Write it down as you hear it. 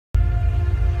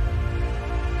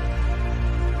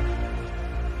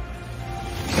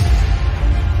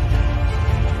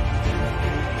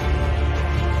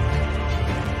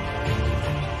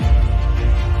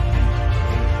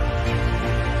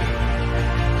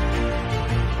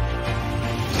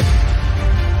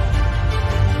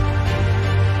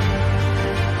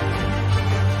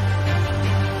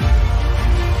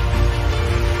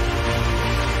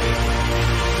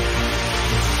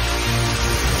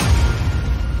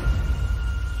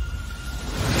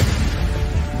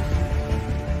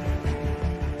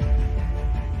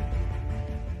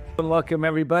Welcome,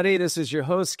 everybody. This is your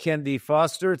host,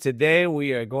 kendfoster. Today,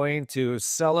 we are going to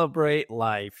celebrate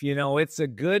life. You know, it's a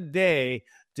good day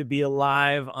to be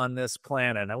alive on this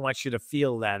planet. I want you to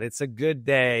feel that. It's a good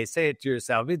day. Say it to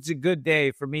yourself. It's a good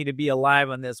day for me to be alive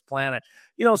on this planet.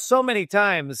 You know, so many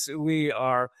times we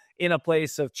are in a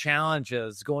place of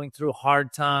challenges, going through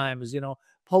hard times,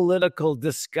 political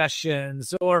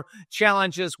discussions or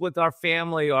challenges with our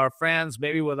family, our friends,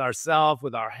 maybe with ourselves,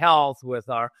 with our health, with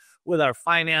our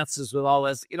finances, with all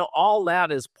this. All that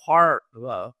is part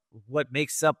of what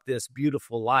makes up this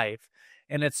beautiful life.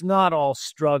 And it's not all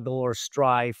struggle or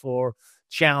strife or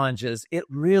challenges. It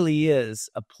really is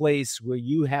a place where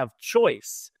you have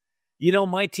choice.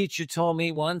 My teacher told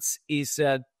me once, he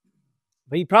said,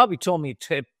 but he probably told me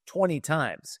 20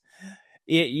 times,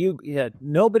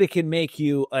 nobody can make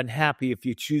you unhappy if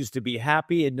you choose to be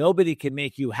happy, and nobody can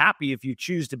make you happy if you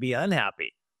choose to be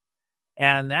unhappy.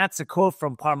 And that's a quote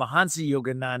from Paramahansa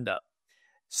Yogananda.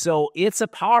 So it's a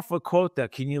powerful quote, though.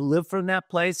 Can you live from that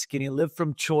place? Can you live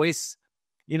from choice?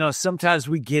 Sometimes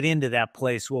we get into that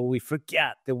place where we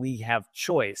forget that we have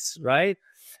choice, right?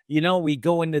 We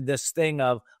go into this thing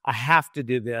of, I have to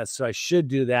do this, or I should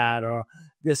do that, or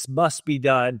this must be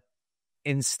done,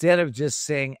 instead of just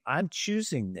saying, I'm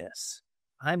choosing this.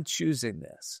 I'm choosing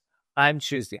this. I'm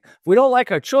choosing. If we don't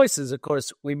like our choices, of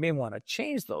course, we may want to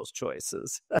change those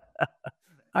choices.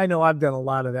 I know I've done a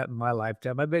lot of that in my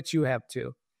lifetime. I bet you have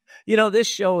too. This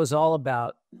show is all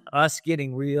about us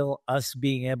getting real, us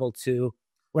being able to,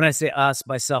 when I say us,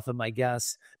 myself and my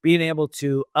guests, being able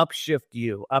to upshift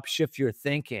your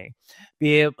thinking,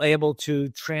 be able to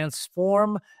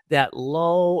transform that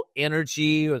low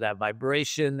energy or that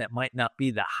vibration that might not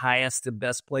be the highest and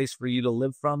best place for you to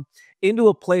live from into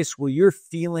a place where you're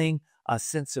feeling a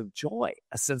sense of joy,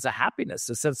 a sense of happiness,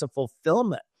 a sense of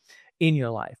fulfillment in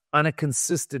your life on a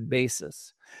consistent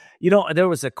basis. There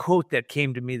was a quote that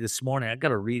came to me this morning. I got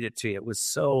to read it to you. It was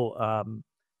so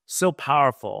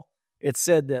powerful. It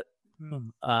said that,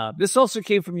 this also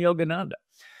came from Yogananda.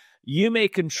 You may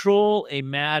control a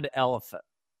mad elephant.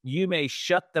 You may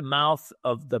shut the mouth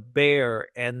of the bear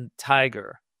and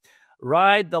tiger.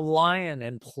 Ride the lion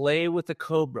and play with the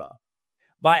cobra.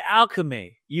 By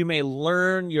alchemy, you may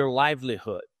learn your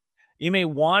livelihood. You may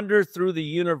wander through the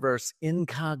universe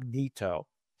incognito.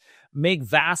 Make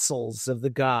vassals of the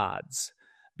gods.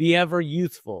 Be ever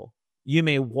youthful. You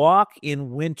may walk in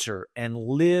winter and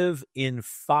live in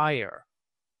fire,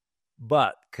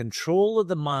 but control of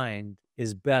the mind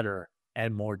is better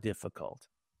and more difficult.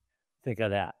 Think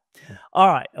of that. All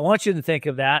right. I want you to think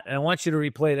of that, and I want you to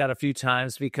replay that a few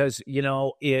times because,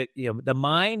 the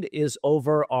mind is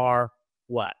over our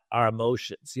what? Our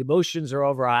emotions. The emotions are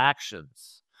over our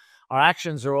actions. Our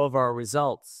actions are over our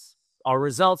results. Our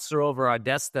results are over our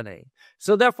destiny.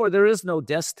 So therefore, there is no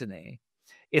destiny.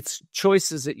 It's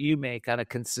choices that you make on a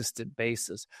consistent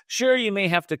basis. Sure, you may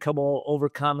have to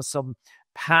overcome some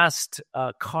past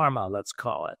karma, let's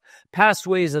call it. Past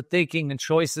ways of thinking and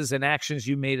choices and actions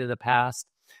you made in the past.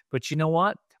 But you know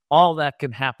what? All that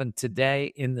can happen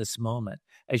today in this moment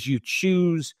as you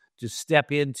choose to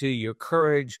step into your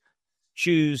courage,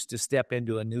 choose to step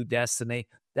into a new destiny.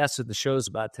 That's what the show's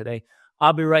about today.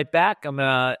 I'll be right back. I'm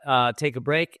going to take a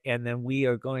break, and then we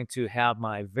are going to have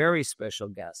my very special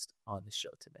guest on the show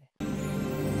today.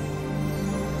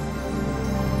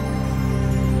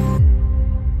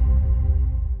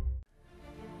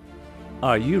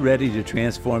 Are you ready to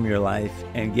transform your life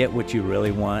and get what you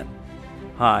really want?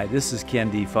 Hi, this is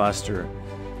kendfoster,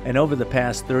 and over the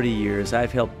past 30 years,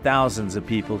 I've helped thousands of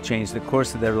people change the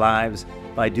course of their lives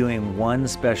by doing one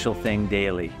special thing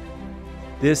daily.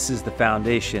 This is the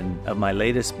foundation of my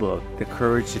latest book, The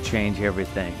Courage to Change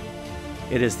Everything.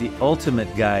 It is the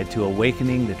ultimate guide to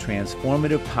awakening the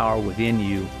transformative power within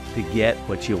you to get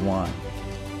what you want.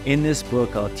 In this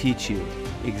book, I'll teach you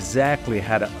exactly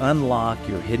how to unlock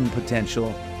your hidden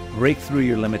potential, break through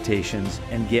your limitations,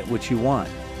 and get what you want,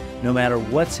 no matter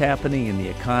what's happening in the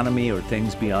economy or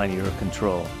things beyond your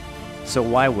control. So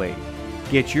why wait?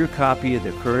 Get your copy of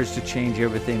The Courage to Change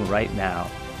Everything right now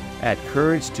at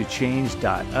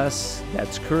couragetochange.us.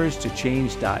 That's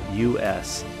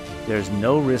couragetochange.us. There's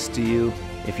no risk to you.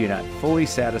 If you're not fully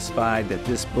satisfied that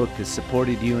this book has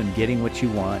supported you in getting what you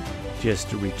want,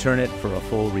 just return it for a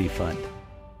full refund.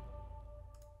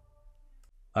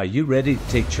 Are you ready to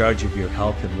take charge of your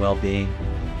health and well-being?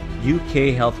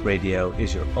 UK Health Radio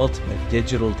is your ultimate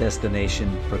digital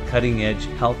destination for cutting-edge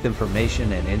health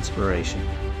information and inspiration.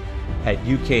 At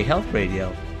UK Health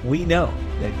Radio, we know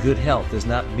that good health is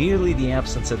not merely the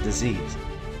absence of disease,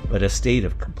 but a state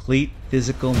of complete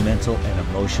physical, mental, and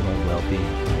emotional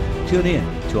well-being. Tune in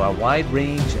to our wide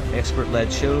range of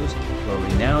expert-led shows where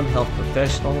renowned health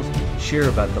professionals share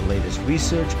about the latest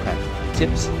research, practical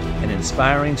tips, and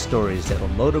inspiring stories that will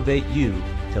motivate you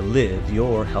to live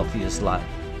your healthiest life.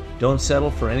 Don't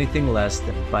settle for anything less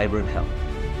than vibrant health.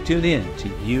 Tune in to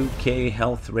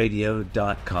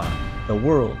ukhealthradio.com, the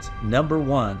world's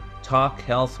 #1 talk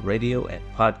health radio and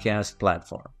podcast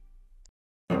platform.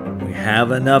 We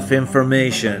have enough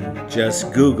information.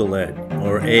 Just Google it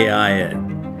or AI it.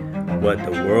 What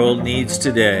the world needs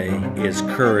today is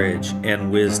courage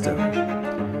and wisdom.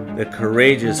 The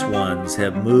courageous ones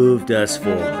have moved us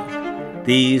forward.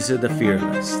 These are the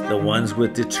fearless, the ones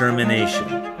with determination,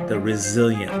 the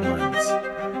resilient ones.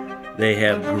 They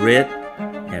have grit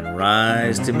and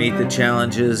rise to meet the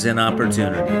challenges and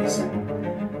opportunities.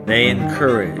 They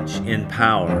encourage,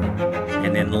 empower,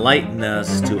 and enlighten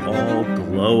us to all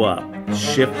glow up,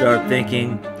 shift our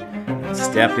thinking, and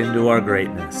step into our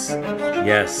greatness.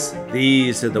 Yes,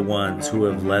 these are the ones who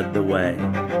have led the way.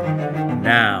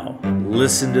 Now,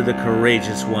 listen to the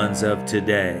courageous ones of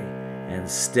today and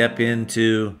step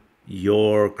into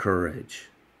your courage.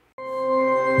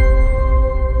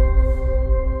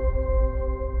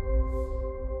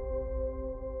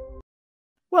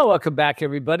 Well, welcome back,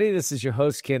 everybody. This is your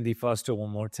host, kendfoster,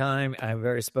 one more time. I have a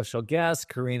very special guest,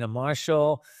 Carina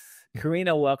Marshall.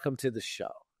 Carina, welcome to the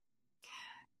show.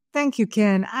 Thank you,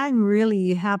 Ken. I'm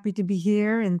really happy to be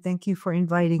here, and thank you for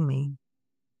inviting me.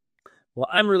 Well,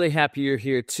 I'm really happy you're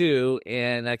here, too,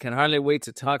 and I can hardly wait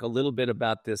to talk a little bit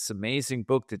about this amazing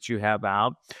book that you have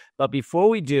out. But before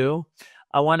we do,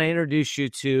 I want to introduce you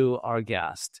to our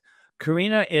guest.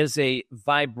 Carina is a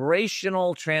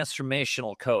vibrational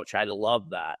transformational coach. I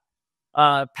love that.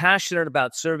 Passionate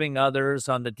about serving others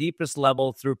on the deepest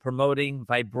level through promoting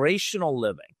vibrational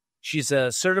living. She's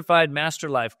a certified master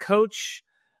life coach.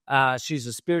 She's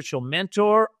a spiritual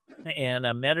mentor and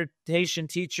a meditation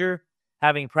teacher,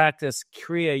 having practiced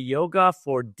Kriya Yoga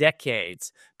for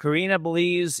decades. Carina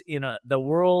believes the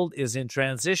world is in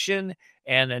transition,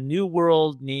 and a new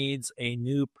world needs a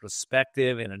new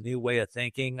perspective and a new way of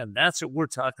thinking. And that's what we're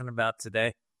talking about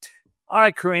today. All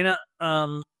right, Carina,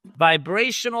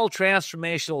 vibrational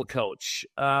transformational coach.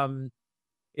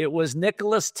 It was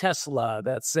Nikola Tesla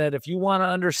that said, if you want to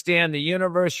understand the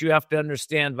universe, you have to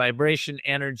understand vibration,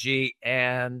 energy,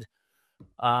 and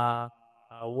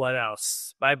what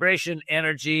else? Vibration,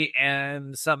 energy,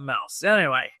 and something else.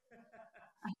 Anyway,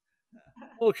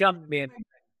 we'll come to me.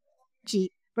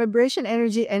 Vibration,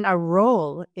 energy, and our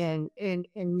role in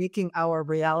making our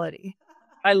reality.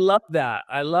 I love that.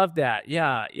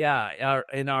 Yeah.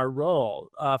 In our role,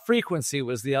 frequency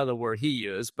was the other word he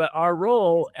used, but our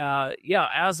role,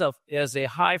 as a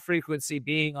high frequency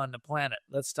being on the planet.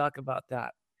 Let's talk about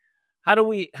that. How do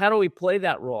we play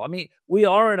that role? I mean, we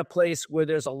are in a place where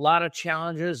there's a lot of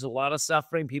challenges, a lot of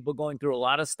suffering, people going through a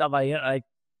lot of stuff. I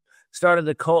started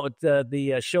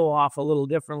the show off a little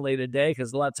differently today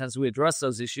because a lot of times we address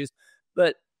those issues.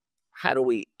 But how do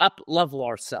we up-level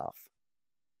ourselves?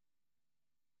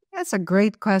 That's a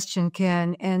great question,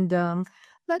 Ken. And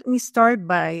let me start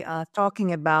by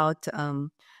talking about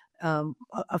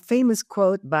a famous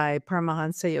quote by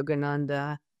Paramahansa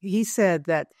Yogananda. He said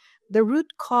that the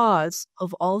root cause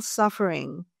of all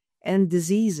suffering and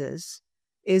diseases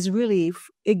is really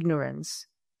ignorance.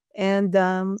 And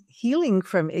healing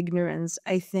from ignorance,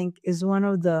 I think, is one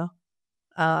of the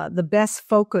best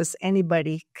focus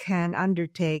anybody can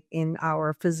undertake in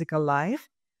our physical life.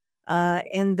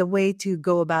 And the way to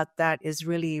go about that is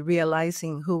really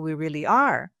realizing who we really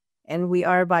are. And we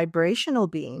are vibrational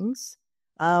beings.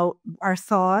 Our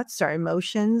thoughts, our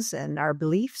emotions, and our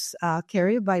beliefs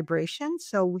carry a vibration.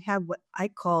 So we have what I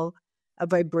call a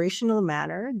vibrational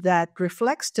manner that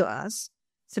reflects to us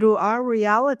through our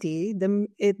reality.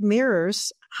 It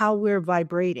mirrors how we're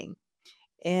vibrating.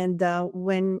 And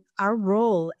when our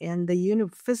role in the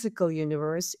physical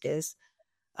universe is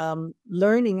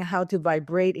learning how to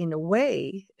vibrate in a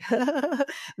way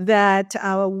that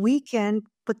we can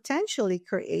potentially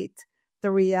create the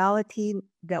reality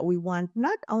that we want,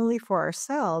 not only for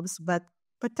ourselves, but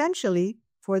potentially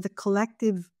for the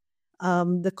collective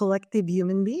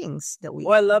human beings that we.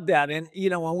 Well, I love that. And,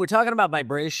 when we're talking about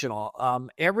vibrational,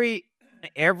 every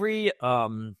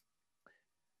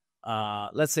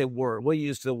let's say word, we'll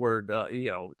use the word,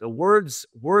 the words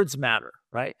matter,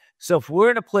 right? So if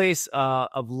we're in a place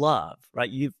of love,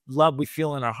 right? Love we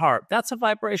feel in our heart, that's a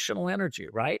vibrational energy,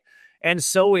 right? And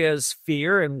so is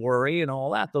fear and worry and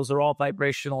all that. Those are all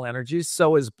vibrational energies.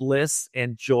 So is bliss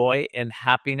and joy and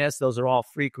happiness. Those are all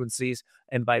frequencies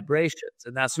and vibrations.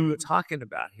 And that's what we're talking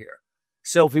about here.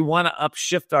 So if we want to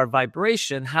upshift our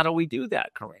vibration, how do we do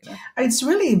that, Karina? It's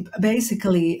really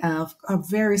basically a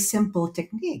very simple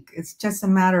technique. It's just a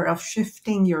matter of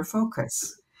shifting your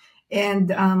focus.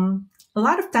 And a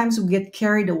lot of times we get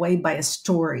carried away by a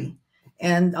story.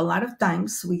 And a lot of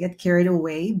times we get carried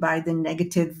away by the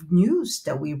negative news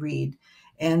that we read.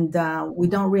 And we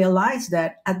don't realize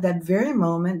that at that very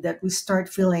moment that we start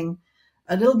feeling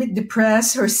a little bit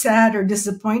depressed or sad or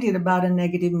disappointed about a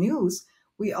negative news,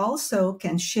 we also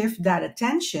can shift that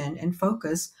attention and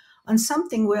focus on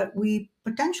something that we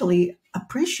potentially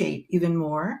appreciate even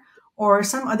more, or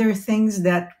some other things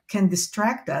that can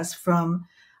distract us from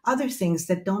other things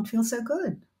that don't feel so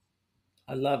good.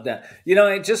 I love that. You know,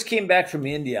 I just came back from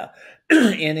India,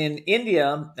 and in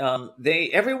India, they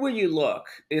everywhere you look,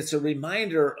 it's a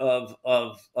reminder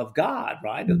of God,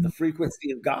 right? Of the Mhm.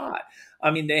 frequency of God. I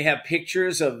mean, they have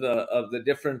pictures of the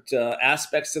different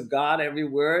aspects of God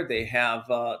everywhere. They have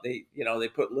they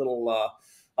put little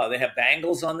they have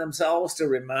bangles on themselves to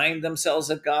remind themselves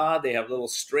of God. They have little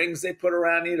strings they put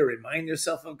around you to remind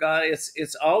yourself of God.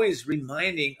 It's always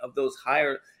reminding of those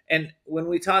higher. And when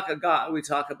we talk of God, we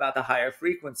talk about the higher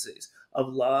frequencies of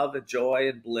love and joy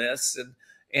and bliss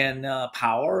and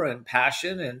power and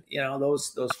passion and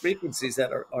those frequencies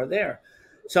that are there.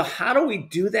 So how do we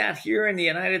do that here in the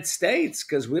United States?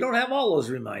 Because we don't have all those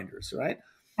reminders, right?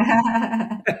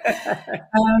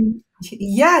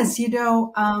 Yes,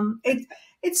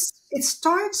 it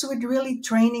starts with really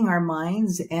training our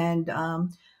minds and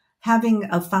having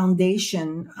a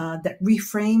foundation that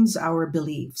reframes our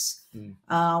beliefs.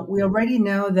 Mm. We already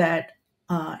know that,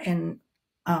 and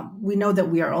we know that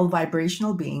we are all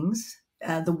vibrational beings.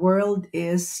 The world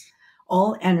is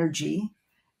all energy,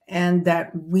 and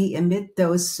that we emit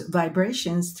those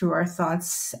vibrations through our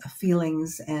thoughts,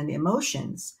 feelings, and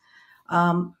emotions.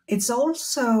 It's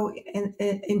also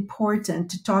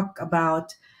important to talk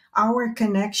about our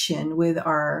connection with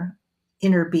our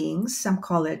inner beings. Some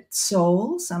call it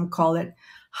soul, some call it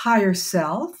higher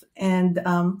self. And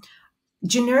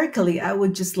generically, I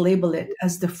would just label it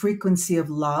as the frequency of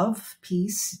love,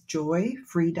 peace, joy,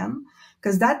 freedom,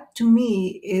 because that to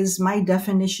me is my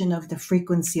definition of the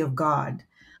frequency of God,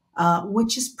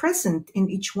 which is present in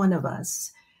each one of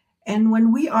us. And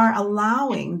when we are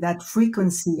allowing that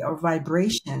frequency or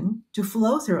vibration to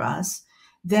flow through us,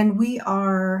 then we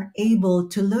are able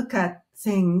to look at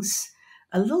things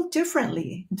a little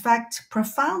differently, in fact,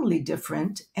 profoundly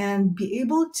different, and be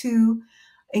able to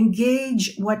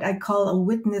engage what I call a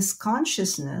witness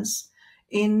consciousness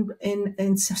in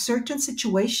certain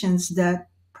situations that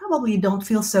probably don't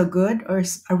feel so good, or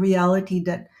is a reality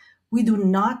that we do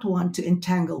not want to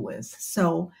entangle with.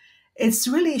 So it's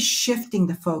really shifting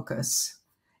the focus,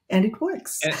 and it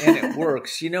works. And it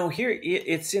works. Here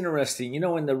it's interesting.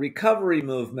 In the recovery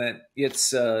movement,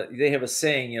 it's they have a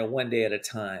saying, one day at a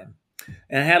time.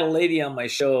 And I had a lady on my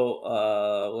show.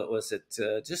 What was it?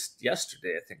 Just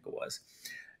yesterday, I think it was.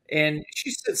 And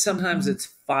she said sometimes Mhm. it's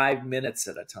 5 minutes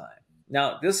at a time.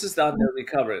 Now, this is on their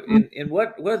recovery. And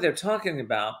what they're talking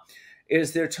about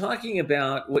is they're talking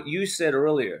about what you said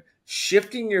earlier,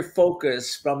 shifting your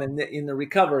focus from in the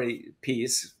recovery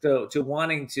piece to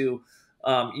wanting to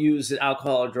use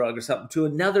alcohol or drug or something to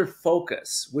another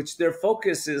focus, which their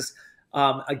focus is,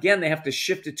 again, they have to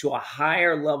shift it to a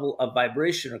higher level of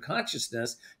vibration or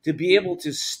consciousness to be able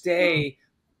to stay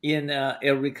in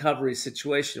a recovery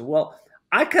situation. Well,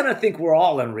 I kind of think we're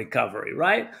all in recovery,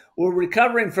 right? We're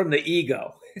recovering from the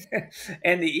ego.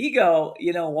 And the ego,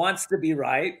 wants to be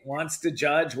right, wants to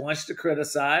judge, wants to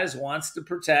criticize, wants to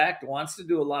protect, wants to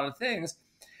do a lot of things.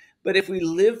 But if we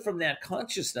live from that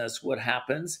consciousness, what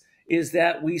happens is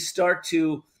that we start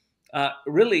to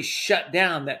really shut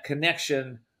down that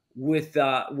connection with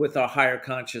our higher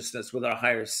consciousness, with our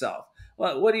higher self.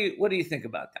 Well, what do you think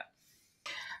about that?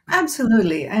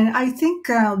 Absolutely. And I think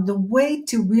the way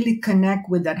to really connect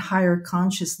with that higher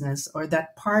consciousness, or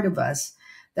that part of us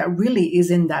that really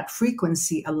is in that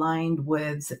frequency aligned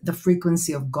with the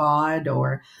frequency of God,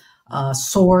 or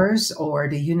source, or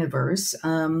the universe,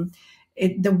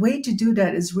 the way to do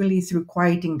that is really through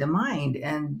quieting the mind.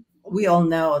 And we all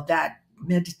know that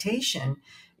meditation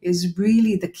is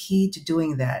really the key to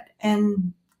doing that.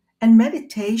 And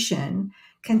meditation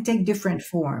can take different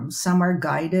forms. Some are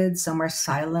guided, some are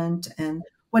silent, and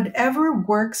whatever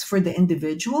works for the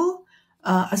individual,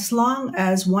 as long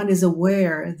as one is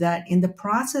aware that in the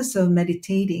process of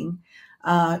meditating,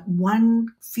 one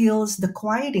feels the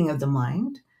quieting of the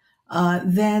mind,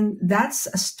 then that's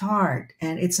a start.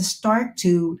 And it's a start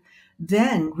to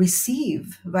then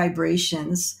receive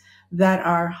vibrations that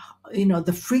are,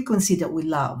 the frequency that we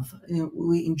love,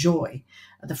 we enjoy,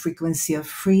 the frequency of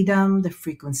freedom, the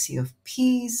frequency of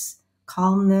peace,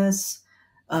 calmness,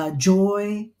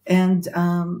 joy, and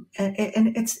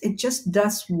it just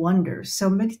does wonders. So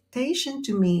meditation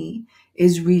to me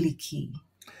is really key.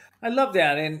 I love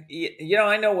that. And,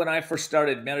 I know when I first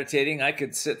started meditating, I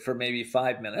could sit for maybe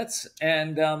 5 minutes.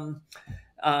 And,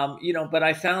 but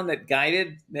I found that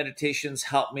guided meditations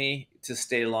help me to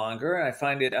stay longer. And I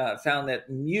found that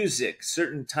music,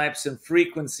 certain types and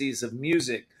frequencies of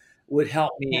music would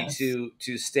help me Yes.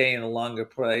 to stay in a longer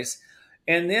place.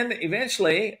 And then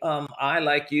eventually, I,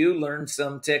 like you, learned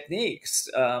some techniques.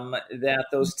 That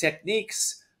those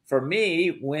techniques for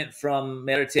me went from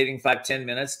meditating 5-10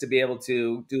 minutes to be able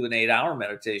to do an 8-hour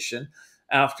meditation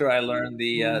after I learned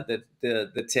Mm.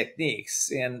 the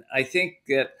techniques. And I think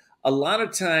that a lot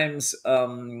of times,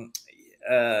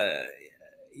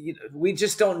 we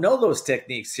just don't know those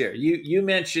techniques here. You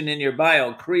mentioned in your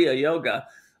bio Kriya Yoga.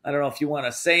 I don't know if you want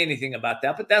to say anything about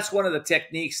that, but that's one of the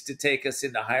techniques to take us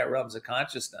into higher realms of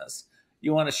consciousness.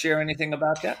 You want to share anything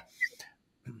about that?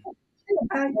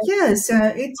 Yes,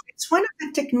 it's one of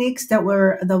the techniques that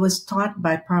was taught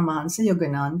by Paramahansa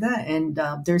Yogananda, and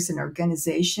there's an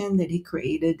organization that he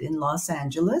created in Los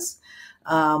Angeles,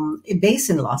 based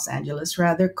in Los Angeles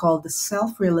rather, called the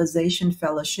Self Realization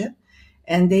Fellowship,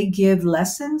 and they give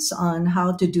lessons on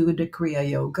how to do the Kriya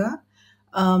Yoga.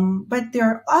 But there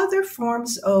are other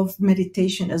forms of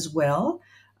meditation as well.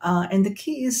 And the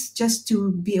key is just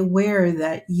to be aware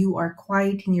that you are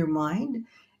quiet in your mind.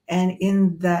 And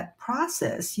in that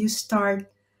process, you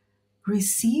start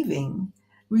receiving,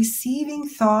 receiving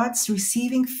thoughts,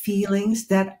 receiving feelings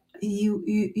that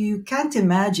you can't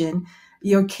imagine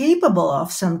you're capable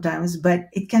of sometimes, but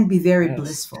it can be very Yes.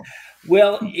 blissful.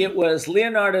 Well, it was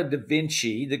Leonardo da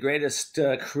Vinci, the greatest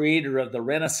creator of the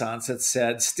Renaissance, that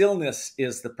said, "Stillness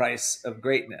is the price of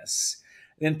greatness."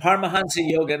 Then Paramahansa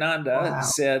Yogananda Wow.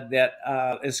 said that,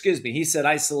 he said,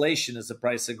 "Isolation is the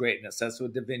price of greatness." That's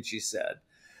what Da Vinci said.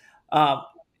 Um,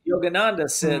 Yogananda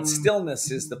said, Mm.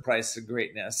 "Stillness is the price of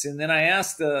greatness." And then I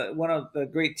asked one of the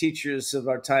great teachers of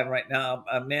our time right now,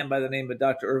 a man by the name of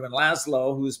Dr. Irvin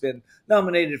Laszlo, who's been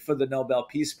nominated for the Nobel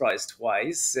Peace Prize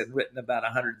twice and written about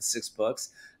 106 books.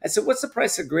 I said, "What's the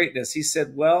price of greatness?" He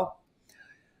said, "Well,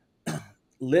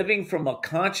 living from a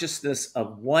consciousness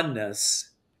of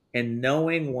oneness and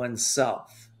knowing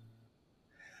oneself."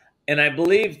 And I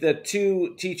believe the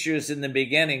two teachers in the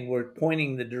beginning were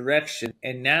pointing the direction.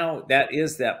 And now that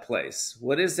is that place.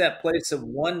 What is that place of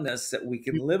oneness that we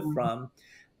can live from?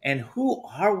 And who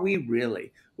are we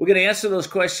really? We're going to answer those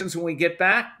questions when we get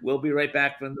back. We'll be right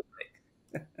back from the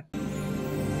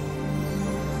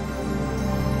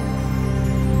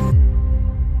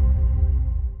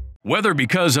Whether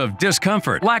because of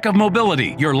discomfort, lack of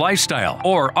mobility, your lifestyle,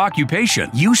 or occupation,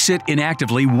 you sit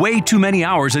inactively way too many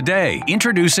hours a day.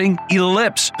 Introducing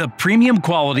Ellipse, the premium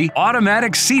quality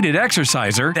automatic seated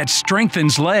exerciser that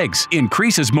strengthens legs,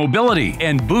 increases mobility,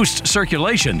 and boosts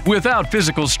circulation without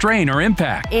physical strain or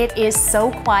impact. It is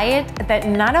so quiet that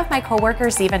none of my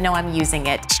coworkers even know I'm using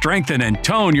it. Strengthen and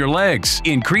tone your legs,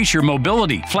 increase your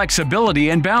mobility,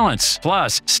 flexibility, and balance.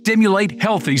 Plus, stimulate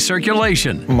healthy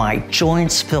circulation. My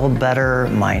joints feel better,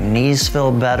 my knees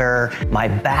feel better, my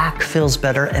back feels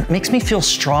better. It makes me feel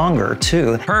stronger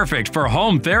too. Perfect for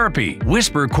home therapy.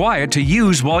 Whisper quiet to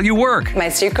use while you work. My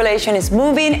circulation is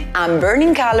moving, I'm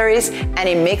burning calories, and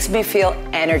it makes me feel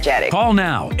energetic. Call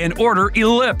now and order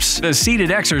Ellipse, the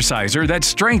seated exerciser that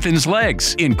strengthens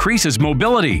legs, increases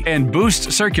mobility, and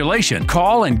boosts circulation.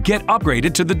 Call and get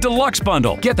upgraded to the Deluxe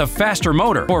Bundle. Get the faster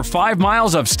motor or 5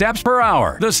 miles of steps per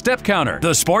hour, the step counter,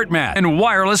 the sport mat, and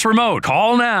wireless remote.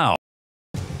 Call now.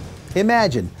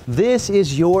 Imagine this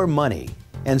is your money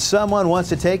and someone wants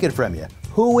to take it from you.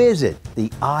 Who is it? The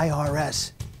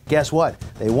IRS. Guess what?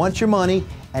 They want your money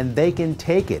and they can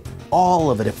take it,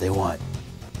 all of it if they want.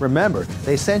 Remember,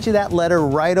 they sent you that letter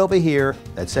right over here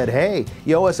that said, hey,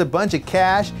 you owe us a bunch of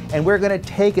cash and we're going to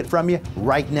take it from you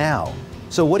right now.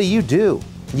 So what do?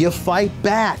 You fight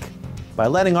back by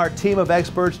letting our team of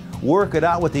experts work it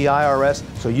out with the IRS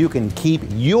so you can keep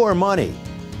your money.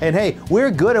 And hey,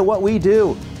 we're good at what we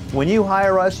do. When you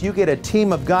hire us, you get a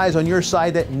team of guys on your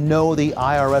side that know the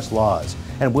IRS laws,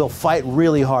 and we'll fight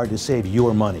really hard to save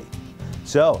your money.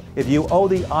 So, if you owe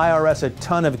the IRS a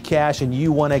ton of cash and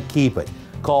you want to keep it,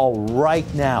 call right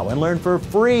now and learn for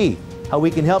free how we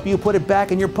can help you put it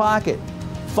back in your pocket.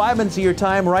 5 minutes of your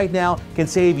time right now can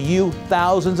save you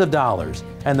thousands of dollars.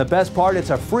 And the best part, it's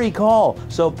a free call,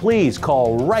 so please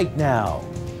call right now.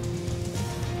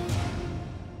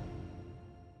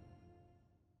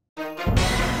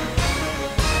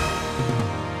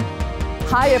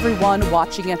 Hi, everyone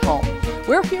watching at home.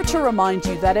 We're here to remind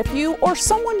you that if you or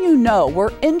someone you know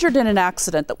were injured in an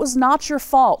accident that was not your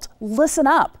fault, listen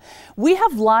up. We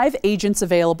have live agents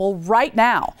available right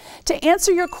now to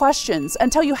answer your questions and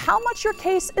tell you how much your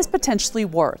case is potentially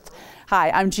worth.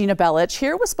 Hi, I'm Gina Bellich,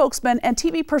 here with spokesman and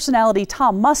TV personality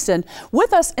Tom Mustin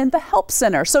with us in the Help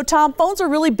Center. So Tom, phones are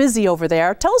really busy over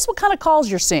there. Tell us what kind of calls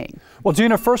you're seeing. Well,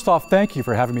 Gina, first off, thank you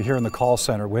for having me here in the call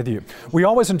center with you. We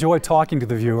always enjoy talking to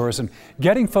the viewers and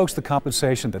getting folks the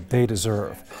compensation that they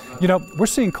deserve. You know, we're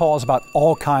seeing calls about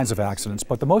all kinds of accidents,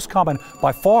 but the most common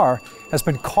by far has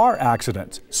been car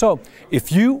accidents. So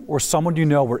if you or someone you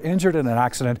know were injured in an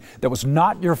accident that was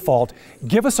not your fault,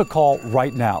 give us a call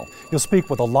right now. You'll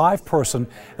speak with a live person.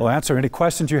 They'll answer any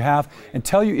questions you have and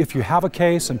tell you if you have a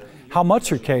case and how much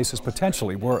your case is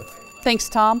potentially worth. Thanks,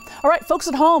 Tom. All right, folks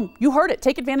at home, you heard it.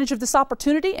 Take advantage of this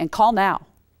opportunity and call now.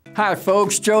 Hi,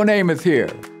 folks. Joe Namath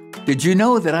here. Did you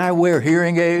know that I wear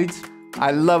hearing aids? I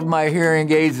love my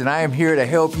hearing aids, and I am here to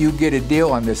help you get a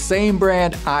deal on the same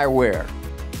brand I wear.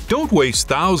 Don't waste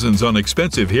thousands on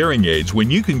expensive hearing aids when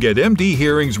you can get MD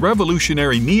Hearing's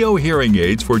revolutionary Neo hearing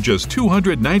aids for just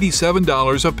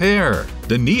 $297 a pair.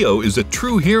 The Neo is a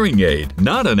true hearing aid,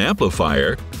 not an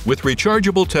amplifier. With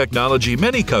rechargeable technology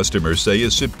many customers say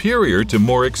is superior to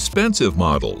more expensive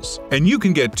models. And you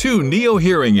can get 2 Neo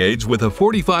hearing aids with a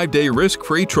 45-day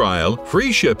risk-free trial,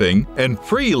 free shipping, and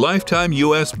free lifetime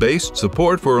US-based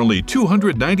support for only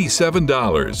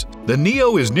 $297. The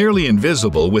Neo is nearly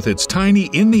invisible with its tiny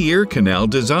in-the-ear canal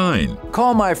design.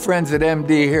 Call my friends at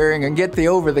MD Hearing and get the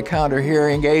over-the-counter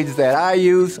hearing aids that I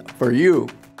use for you.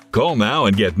 Call now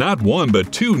and get not 1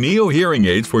 but 2 Neo hearing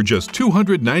aids for just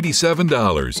 $297.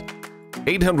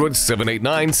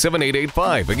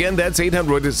 800-789-7885. Again, that's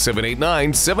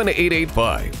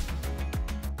 800-789-7885.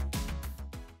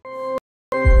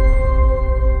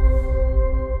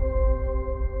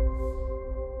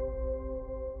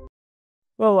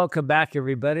 Well, welcome back,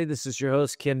 everybody. This is your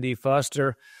host,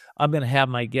 kendfoster. I'm going to have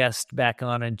my guest back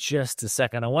on in just a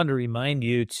second. I want to remind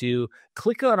you to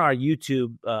click on our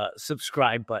YouTube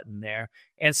subscribe button there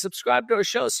and subscribe to our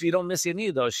show so you don't miss any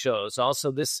of those shows. Also,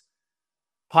 this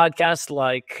podcast,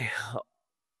 like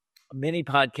many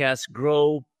podcasts,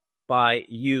 grow by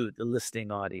you, the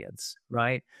listening audience,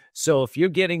 right? So if you're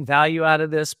getting value out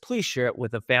of this, please share it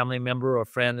with a family member or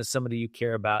friend or somebody you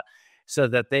care about, so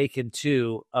that they can,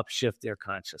 too, upshift their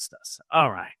consciousness.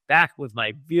 All right, back with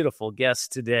my beautiful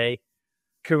guest today,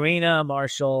 Carina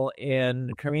Marshall.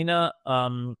 And Carina,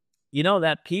 you know,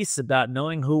 that piece about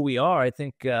knowing who we are, I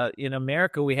think in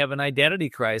America we have an identity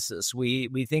crisis.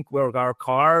 We think we're our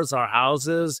cars, our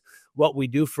houses, what we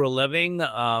do for a living,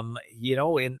 you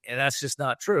know, and that's just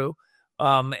not true.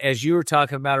 As you were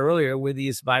talking about earlier with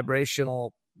these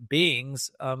vibrational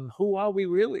beings, who are we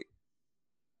really?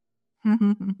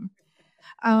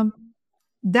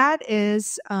 That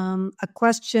is a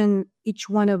question each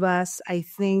one of us, I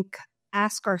think,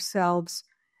 ask ourselves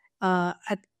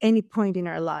at any point in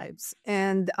our lives.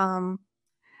 And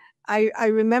I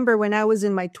remember when I was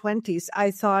in my 20s,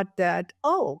 I thought that,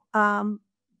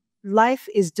 life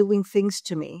is doing things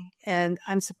to me, and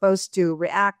I'm supposed to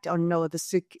react or know the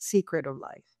secret of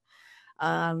life.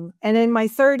 And in my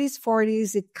 30s,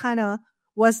 40s, it kind of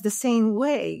was the same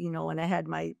way, you know, when I had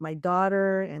my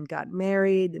daughter and got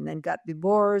married and then got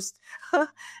divorced.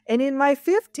 And in my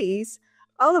 50s,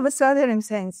 all of a sudden I'm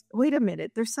saying, wait a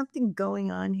minute, there's something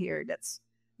going on here that's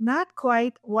not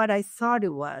quite what I thought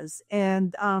it was.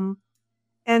 And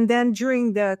then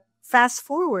during the fast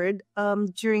forward,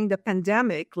 during the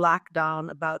pandemic lockdown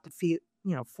about 4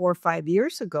 or 5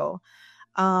 years ago,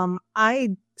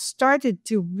 I started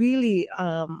to really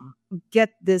get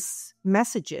these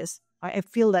messages. I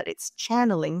feel that it's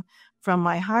channeling from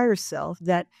my higher self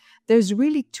that there's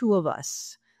really two of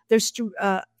us. There's two.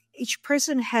 Each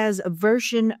person has a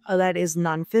version that is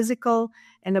non-physical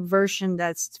and a version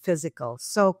that's physical.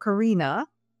 So Carina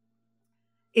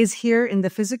is here in the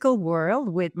physical world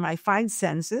with my 5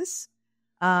 senses,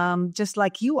 just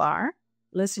like you are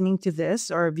listening to this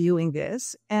or viewing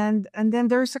this. And then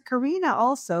there's a Carina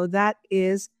also that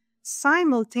is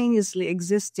simultaneously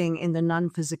existing in the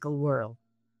non-physical world.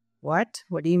 What?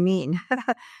 What do you mean?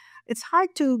 It's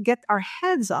hard to get our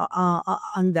heads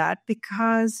on that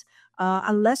because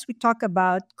unless we talk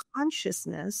about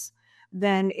consciousness,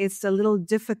 then it's a little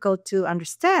difficult to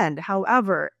understand.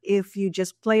 However, if you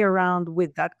just play around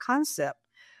with that concept,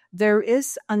 there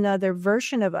is another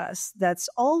version of us that's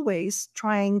always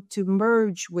trying to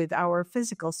merge with our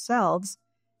physical selves,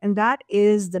 and that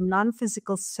is the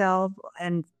non-physical self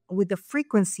and with the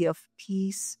frequency of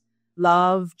peace,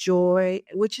 love, joy,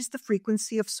 which is the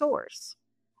frequency of source.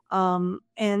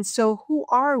 And so who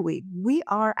are we? We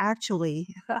are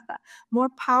actually more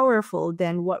powerful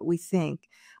than what we think.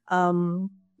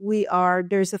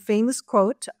 There's a famous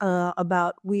quote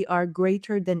about we are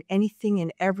greater than anything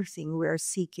and everything we are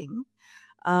seeking.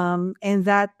 And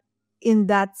that in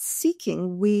that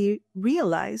seeking, we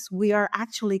realize we are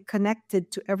actually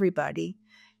connected to everybody.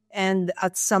 And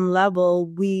at some level,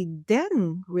 we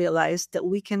then realize that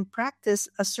we can practice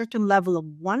a certain level of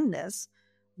oneness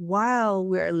while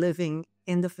we're living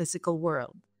in the physical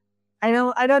world. I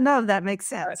don't know if that makes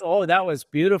sense. Oh, that was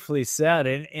beautifully said.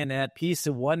 And that piece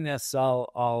of oneness,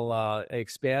 I'll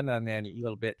expand on that a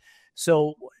little bit.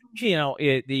 So,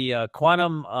 the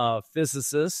quantum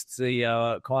physicists,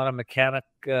 the quantum mechanic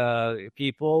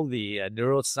people, the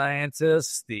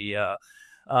neuroscientists, the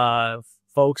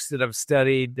folks that have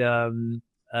studied the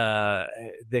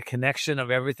connection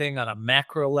of everything on a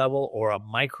macro level or a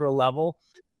micro level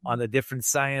on the different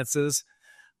sciences,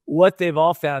 what they've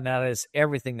all found out is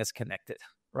everything is connected,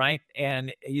 right?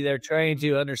 And they're trying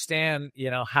to understand,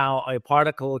 how a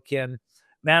particle can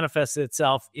manifest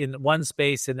itself in one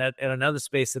space and in another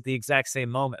space at the exact same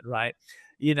moment, right?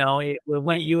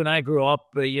 When you and I grew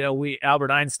up,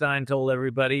 Albert Einstein told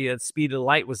everybody that speed of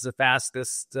light was the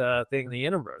fastest thing in the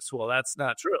universe. Well, that's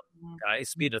not true. Okay?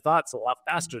 Speed of thought's a lot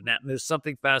faster than that, and there's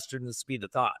something faster than the speed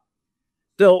of thought.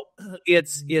 So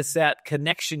it's that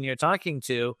connection you're talking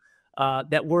to,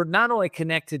 that we're not only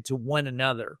connected to one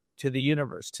another, to the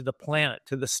universe, to the planet,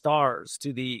 to the stars,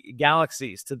 to the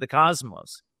galaxies, to the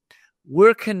cosmos.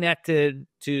 We're connected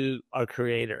to our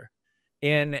creator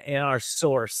and our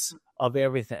source of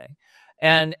everything.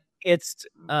 And it's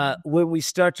when we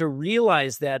start to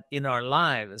realize that in our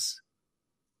life,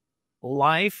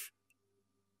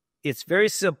 it's very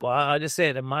simple. I'll just say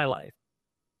it in my life.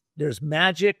 There's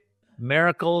magic,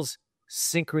 miracles,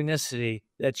 synchronicity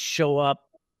that show up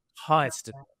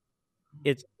constantly.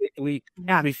 We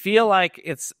feel like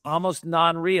it's almost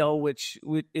non-real, which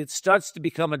it starts to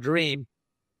become a dream,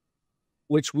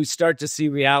 which we start to see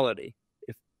reality,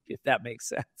 if that makes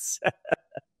sense.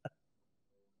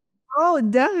 Oh,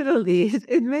 definitely.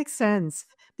 It makes sense.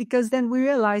 Because then we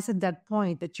realize at that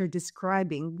point that you're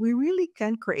describing, we really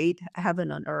can create heaven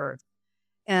on earth.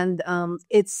 And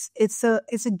it's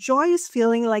a joyous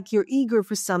feeling, like you're eager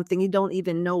for something you don't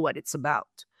even know what it's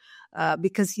about,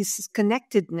 because this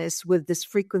connectedness with this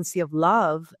frequency of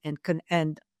love and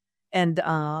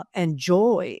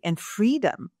joy and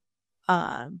freedom.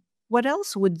 What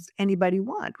else would anybody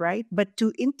want, right? But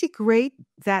to integrate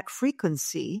that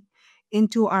frequency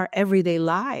into our everyday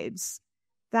lives,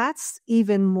 that's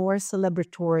even more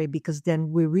celebratory, because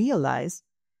then we realize,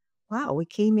 wow, we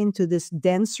came into this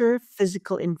denser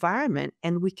physical environment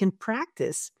and we can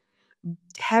practice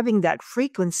having that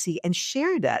frequency and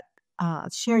share that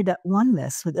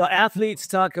oneness with athletes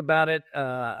talk about it,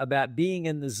 about being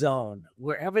in the zone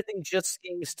where everything just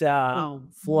seems to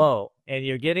flow, and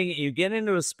you get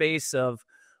into a space of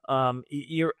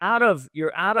you're out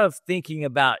of thinking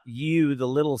about you, the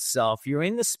little self. You're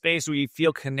in the space where you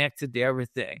feel connected to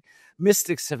everything.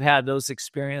 Mystics have had those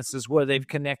experiences where they've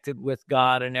connected with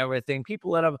God and everything.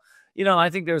 People that have, I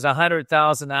think there's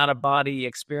 100,000 out-of-body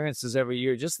experiences every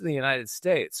year just in the United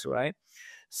States, right?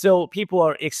 So people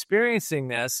are experiencing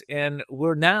this, and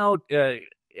we're now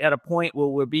at a point where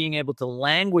we're being able to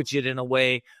language it in a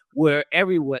way where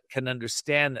everyone can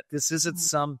understand that this isn't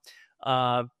some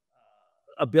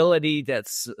ability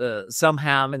that's some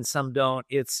have and some don't.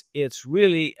 It's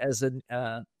really, as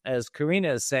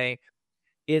Carina is saying,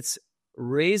 it's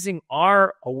raising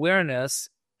our awareness.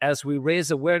 As we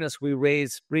raise awareness, we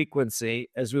raise frequency.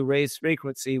 As we raise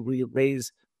frequency, we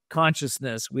raise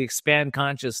consciousness. We expand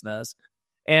consciousness.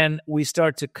 And we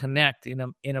start to connect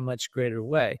in a much greater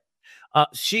way.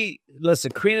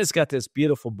 Karina's got this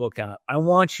beautiful book out. I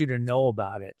want you to know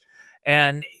about it.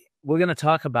 And we're going to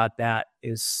talk about that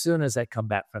as soon as I come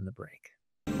back from the break.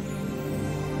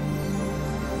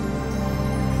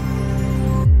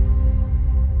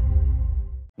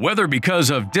 Whether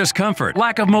because of discomfort,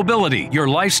 lack of mobility, your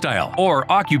lifestyle,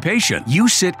 or occupation, you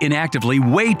sit inactively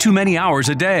way too many hours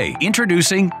a day.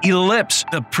 Introducing Ellipse,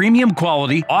 the premium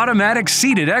quality automatic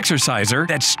seated exerciser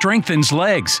that strengthens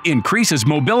legs, increases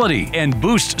mobility, and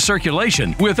boosts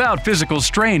circulation without physical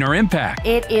strain or impact.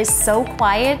 It is so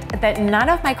quiet that none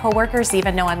of my coworkers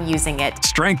even know I'm using it.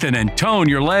 Strengthen and tone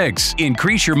your legs,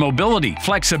 increase your mobility,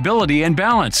 flexibility, and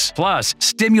balance. Plus,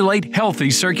 stimulate healthy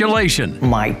circulation.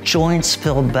 My joints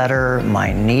feel better,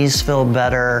 my knees feel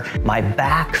better, my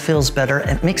back feels better.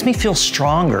 It makes me feel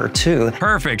stronger too.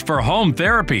 Perfect for home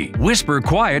therapy. Whisper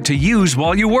quiet to use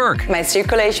while you work. My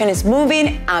circulation is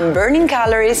moving, I'm burning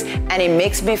calories, and it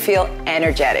makes me feel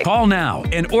energetic. Call now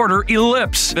and order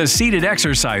Ellipse, the seated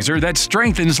exerciser that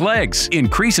strengthens legs,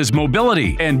 increases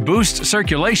mobility, and boosts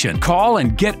circulation. Call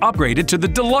and get upgraded to the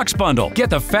Deluxe Bundle. Get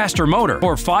the faster motor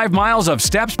for 5 miles of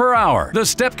steps per hour, the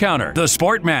step counter, the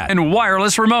sport mat, and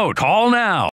wireless remote. Call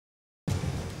now.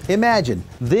 Imagine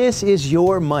this is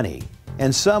your money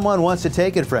and someone wants to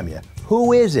take it from you.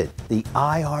 Who is it? The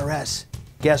IRS.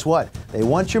 Guess what? They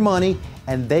want your money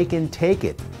and they can take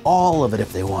it, all of it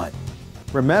if they want.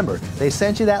 Remember, they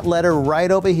sent you that letter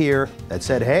right over here that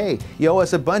said, hey, you owe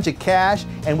us a bunch of cash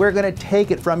and we're going to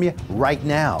take it from you right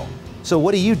now. So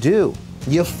what do?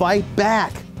 You fight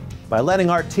back by letting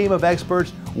our team of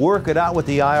experts work it out with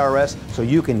the IRS so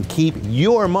you can keep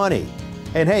your money.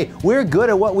 And hey, we're good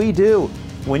at what we do.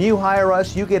 When you hire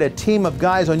us, you get a team of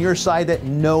guys on your side that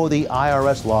know the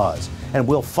IRS laws, and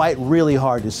we'll fight really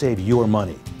hard to save your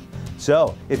money.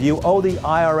 So if you owe the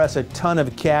IRS a ton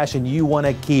of cash and you want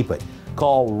to keep it,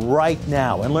 call right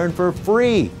now and learn for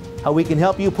free how we can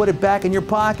help you put it back in your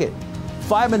pocket.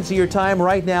 5 minutes of your time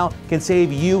right now can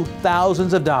save you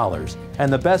thousands of dollars.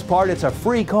 And the best part, it's a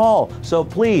free call, so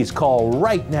please call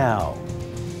right now.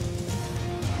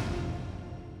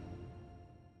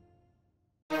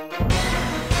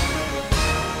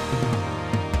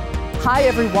 Hi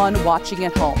everyone watching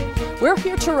at home. We're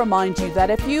here to remind you that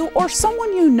if you or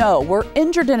someone you know were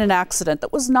injured in an accident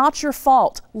that was not your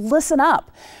fault, listen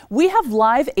up. We have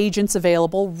live agents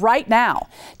available right now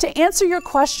to answer your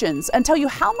questions and tell you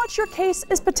how much your case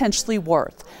is potentially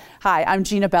worth. Hi, I'm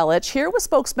Gina Bellich, here with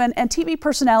spokesman and TV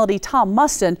personality Tom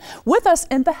Mustin with us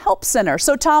in the Help Center.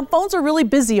 So Tom, phones are really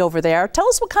busy over there. Tell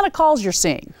us what kind of calls you're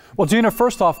seeing. Well, Gina,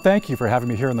 first off, thank you for having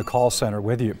me here in the call center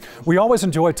with you. We always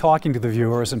enjoy talking to the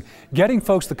viewers and getting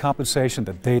folks the compensation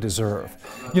that they deserve.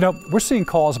 You know, we're seeing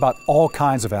calls about all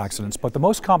kinds of accidents, but the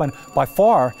most common by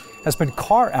far has been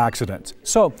car accidents.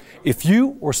 So if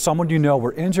you or someone you know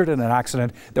were injured in an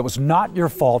accident that was not your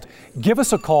fault, give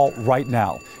us a call right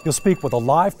now. You'll speak with a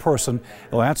live person.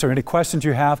 They'll answer any questions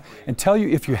you have and tell you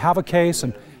if you have a case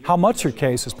and how much your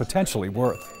case is potentially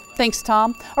worth. Thanks,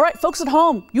 Tom. All right, folks at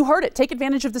home, you heard it. Take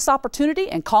advantage of this opportunity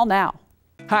and call now.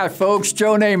 Hi, folks.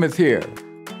 Joe Namath here.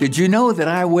 Did you know that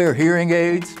I wear hearing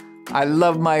aids? I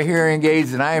love my hearing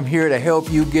aids, and I am here to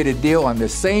help you get a deal on the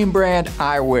same brand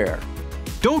I wear.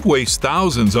 Don't waste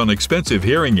thousands on expensive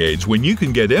hearing aids when you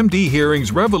can get MD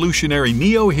Hearing's revolutionary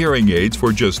Neo hearing aids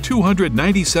for just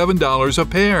 $297 a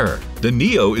pair. The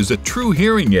Neo is a true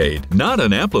hearing aid, not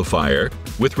an amplifier.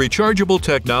 With rechargeable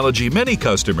technology many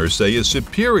customers say is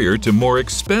superior to more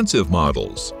expensive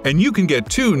models. And you can get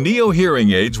 2 Neo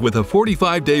hearing aids with a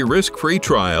 45-day risk-free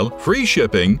trial, free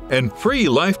shipping, and free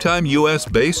lifetime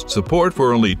US-based support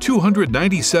for only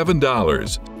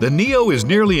 $297. The Neo is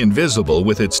nearly invisible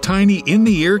with its tiny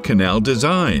in-the-ear canal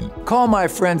design. Call my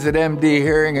friends at MD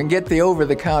Hearing and get the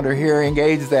over-the-counter hearing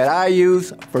aids that I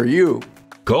use for you.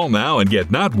 Call now and get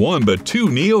not 1 but 2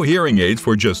 Neo hearing aids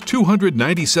for just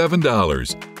 $297.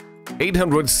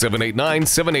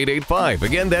 800-789-7885.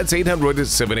 Again, that's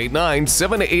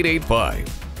 800-789-7885.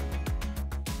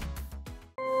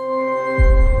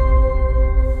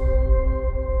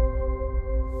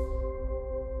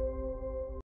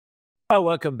 Well,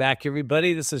 welcome back,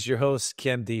 everybody. This is your host,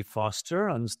 Ken D. Foster.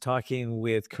 I'm talking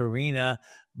with Carina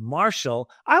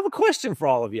Marshall. I have a question for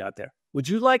all of you out there. Would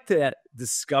you like to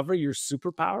discover your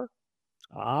superpower?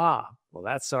 Well,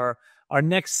 that's our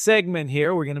next segment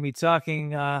here. We're going to be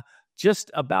talking just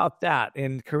about that.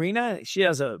 And Carina, she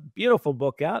has a beautiful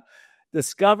book out,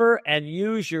 Discover and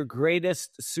Use Your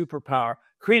Greatest Superpower.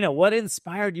 Carina, what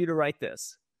inspired you to write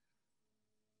this?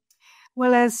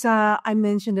 Well, as I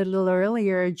mentioned a little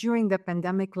earlier, during the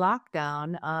pandemic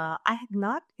lockdown, I had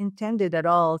not intended at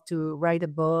all to write a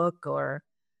book or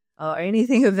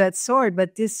anything of that sort,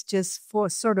 but this just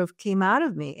sort of came out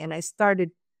of me, and I started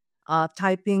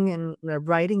typing and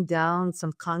writing down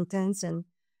some contents, and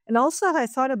also I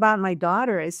thought about my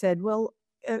daughter. I said, well,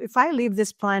 if I leave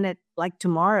this planet like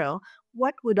tomorrow,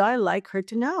 what would I like her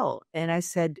to know? And I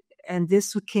said, and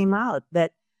this came out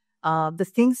that the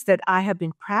things that I have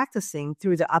been practicing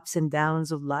through the ups and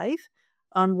downs of life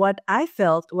on what I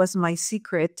felt was my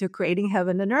secret to creating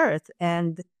heaven and earth.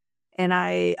 And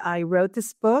I wrote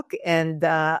this book, and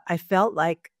I felt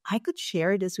like I could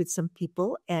share this with some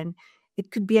people, and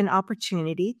it could be an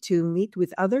opportunity to meet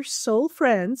with other soul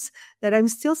friends that I'm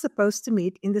still supposed to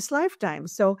meet in this lifetime.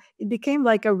 So it became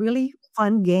like a really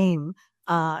fun game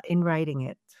in writing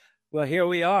it. Well, here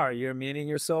we are. You're meeting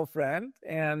your soul friend,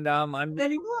 and I'm There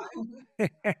you go.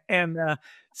 and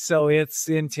so its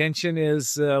intention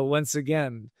is once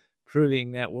again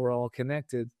proving that we're all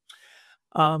connected.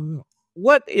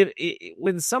 What if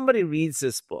when somebody reads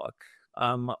this book,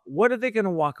 what are they going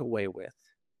to walk away with?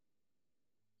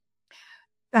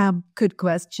 Good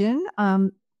question.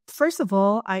 First of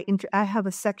all, I have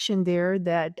a section there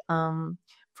that,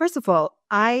 first of all,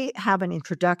 I have an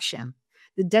introduction.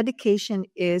 The dedication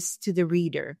is to the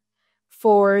reader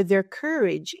for their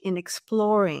courage in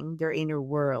exploring their inner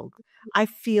world. I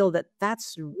feel that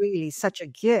that's really such a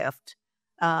gift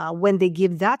when they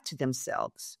give that to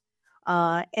themselves.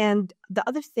 And the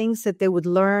other things that they would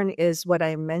learn is what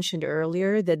I mentioned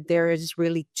earlier, that there is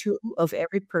really two of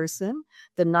every person,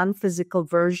 the non-physical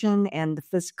version and the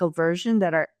physical version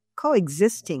that are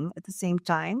coexisting at the same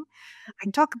time. I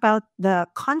talk about the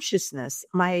consciousness,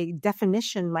 my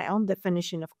own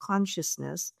definition of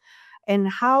consciousness, and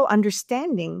how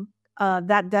understanding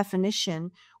that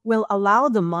definition will allow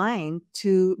the mind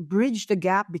to bridge the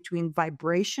gap between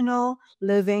vibrational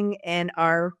living and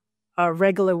our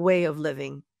regular way of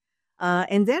living.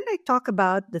 And then I talk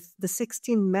about the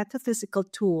 16 metaphysical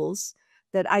tools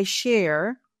that I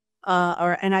share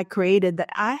and I created that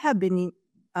I have been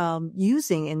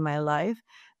using in my life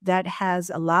that has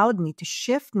allowed me to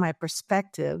shift my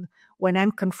perspective when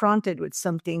I'm confronted with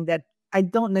something that I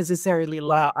don't necessarily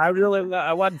like. Wow,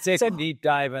 I want to take a deep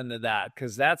dive into that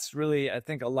because that's really, I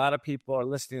think a lot of people are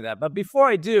listening to that. But before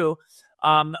I do,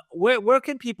 where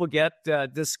can people get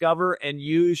discover and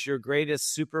use your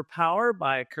greatest superpower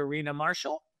by Carina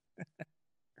Marshall?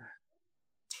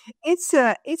 It's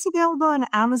available on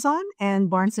Amazon and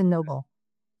Barnes and Noble.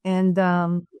 And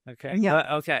okay,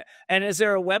 yeah. Okay. And is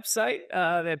there a website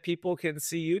that people can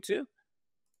see you too?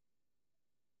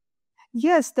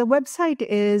 Yes, the website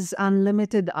is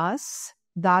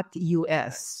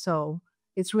unlimitedus.us. So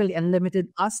it's really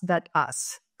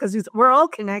unlimitedus.us because we're all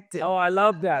connected. Oh, I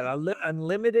love that.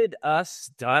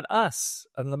 Unlimitedus.us.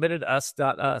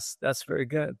 Unlimitedus.us. That's very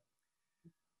good.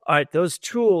 All right. Those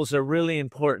tools are really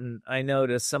important, I know,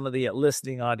 to some of the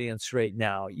listening audience right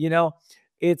now.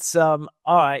 It's all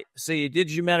right. So you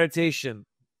did your meditation.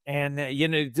 And,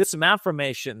 did some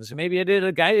affirmations. Maybe I did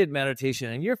a guided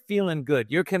meditation and you're feeling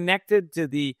good. You're connected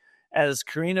to as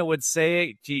Carina would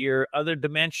say, to your other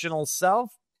dimensional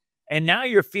self. And now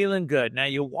you're feeling good. Now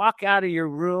you walk out of your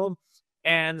room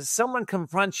and someone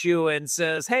confronts you and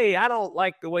says, hey, I don't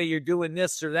like the way you're doing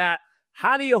this or that.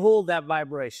 How do you hold that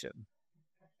vibration?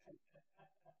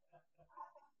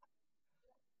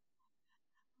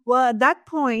 Well, at that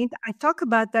point, I talk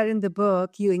about that in the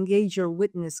book. You engage your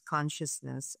witness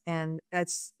consciousness. And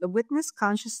the witness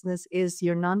consciousness is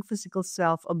your non-physical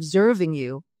self observing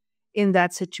you in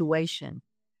that situation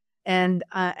and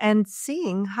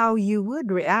seeing how you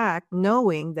would react,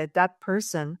 knowing that that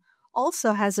person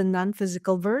also has a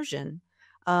non-physical version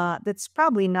that's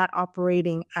probably not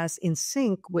operating as in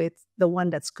sync with the one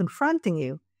that's confronting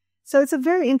you. So it's a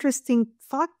very interesting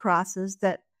thought process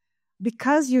that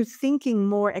because you're thinking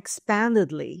more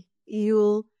expandedly,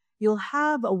 you'll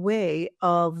have a way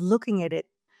of looking at it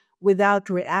without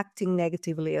reacting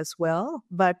negatively as well,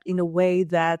 but in a way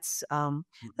that's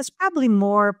probably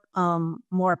more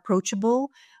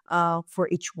approachable for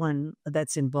each one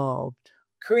that's involved.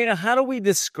 Carina, how do we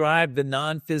describe the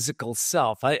non-physical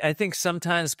self? I think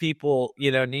sometimes people,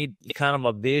 need kind of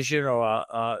a vision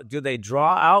or do they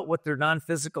draw out what their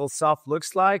non-physical self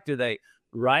looks like? Do they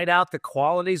write out the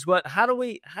qualities? How do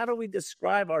we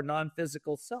describe our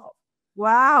non-physical self?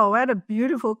 Wow, what a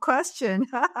beautiful question.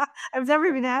 I've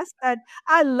never been asked that.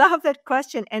 I love that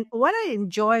question. And what I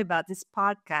enjoy about this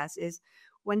podcast is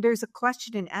when there's a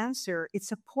question and answer,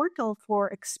 it's a portal for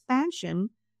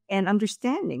expansion and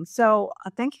understanding. So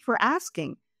thank you for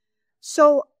asking.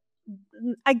 So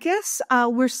I guess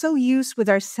we're so used with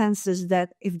our senses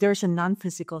that if there's a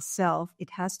non-physical self,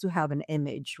 it has to have an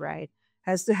image, right?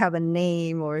 Has to have a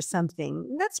name or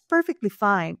something. That's perfectly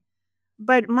fine.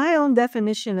 But my own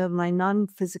definition of my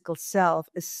non-physical self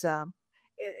is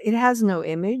it has no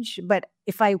image. But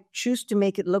if I choose to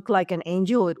make it look like an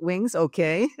angel with wings,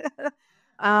 okay.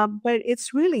 But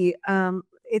it's really,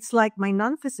 it's like my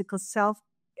non-physical self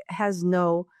has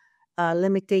no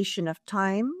limitation of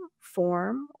time,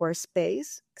 form, or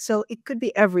space. So it could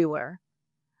be everywhere.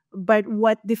 But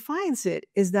what defines it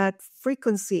is that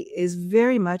frequency is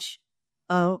very much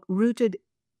rooted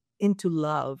into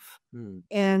love.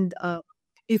 And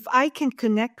if I can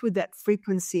connect with that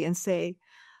frequency and say,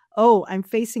 oh, I'm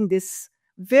facing this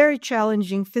very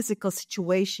challenging physical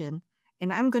situation,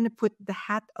 and I'm going to put the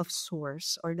hat of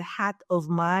source or the hat of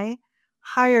my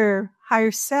higher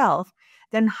self,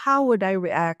 then how would I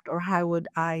react or how would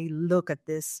I look at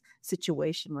this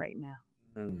situation right now?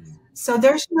 So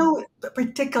there's no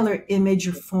particular image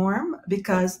or form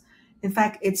because, in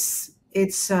fact, it's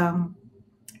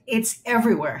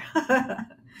everywhere.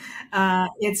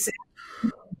 It's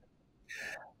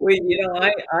Well,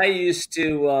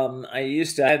 I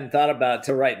hadn't thought about it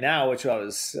till right now, which I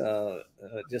was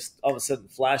just all of a sudden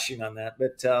flashing on that.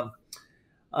 But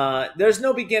there's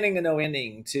no beginning and no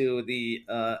ending to the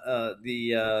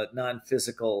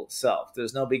non-physical self.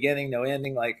 There's no beginning, no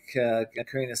ending. Like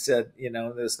Karina said,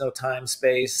 there's no time,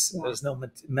 space. There's no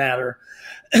matter.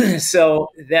 So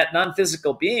that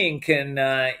non-physical being can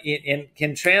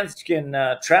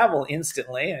travel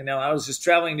instantly. I know I was just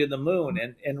traveling to the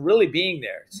moon and really being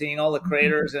there, seeing all the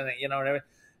craters and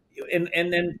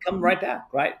and then come right back.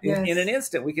 Right in an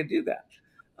instant, we can do that.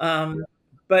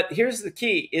 But here's the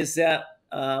key: is that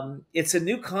it's a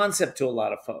new concept to a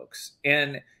lot of folks,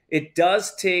 and it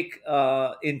does take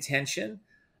intention,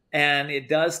 and it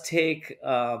does take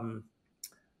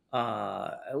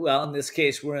well, in this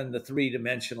case, we're in the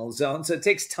 3-dimensional zone, so it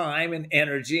takes time and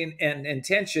energy and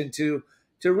intention to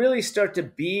really start to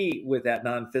be with that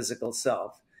non-physical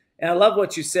self. And I love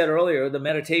what you said earlier. The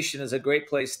meditation is a great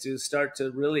place to start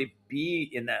to really be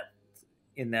in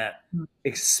that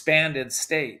expanded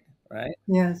state, right?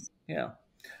 Yes. Yeah.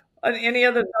 Any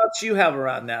other thoughts you have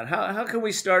around that? How can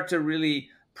we start to really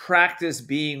practice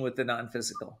being with the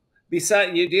non-physical?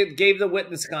 Besides, gave the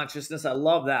witness consciousness. I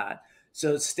love that.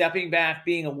 So stepping back,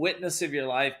 being a witness of your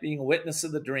life, being a witness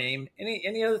of the dream.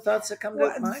 Any other thoughts that come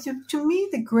to mind? To me,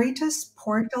 the greatest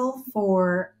portal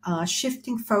for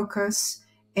shifting focus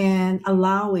and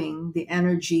allowing the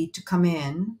energy to come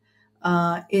in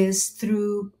is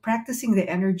through practicing the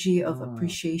energy of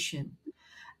appreciation.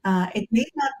 It may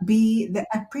not be, the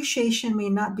appreciation may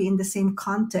not be in the same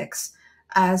context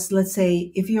as, let's say,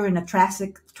 if you're in a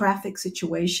traffic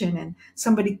situation and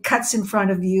somebody cuts in front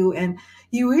of you and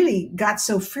you really got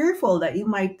so fearful that you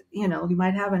might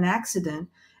have an accident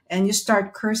and you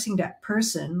start cursing that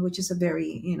person, which is a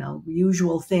very,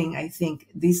 usual thing, I think,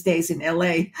 these days in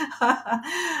LA.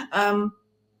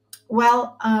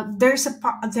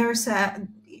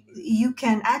 You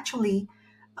can actually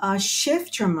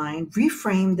shift your mind,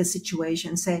 reframe the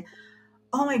situation, say,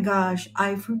 oh my gosh,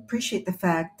 I appreciate the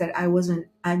fact that I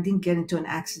didn't get into an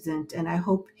accident, and I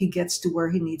hope he gets to where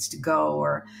he needs to go,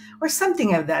 or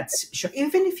something of that.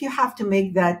 Even if you have to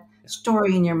make that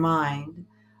story in your mind,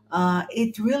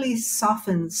 it really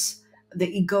softens the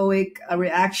egoic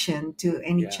reaction to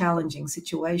any challenging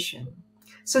situation.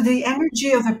 So the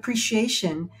energy of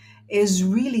appreciation is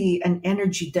really an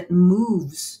energy that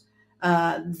moves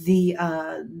the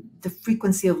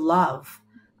frequency of love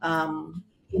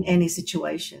in any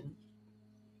situation.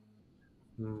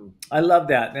 I love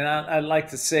that. And I'd like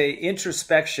to say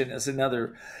introspection is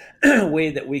another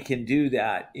way that we can do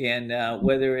that. And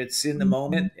whether it's in the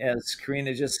moment, as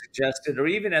Karina just suggested, or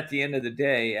even at the end of the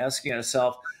day, asking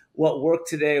ourselves what worked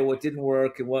today, what didn't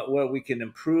work, and what we can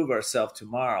improve ourselves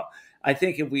tomorrow. I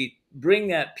think if we bring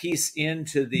that piece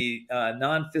into the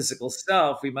non-physical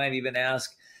self, we might even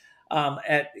ask,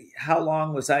 at how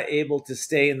long was I able to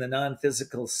stay in the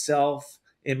non-physical self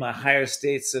in my higher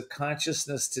states of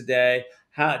consciousness today?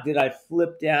 How did I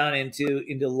flip down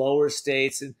into lower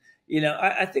states? And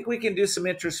I think we can do some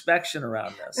introspection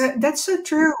around this. That's so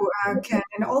true, Ken.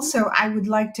 And also, I would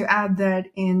like to add that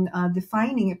in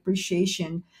defining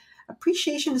appreciation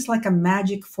is like a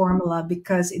magic formula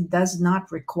because it does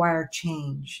not require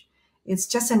change. It's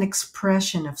just an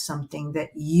expression of something that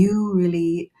you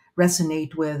really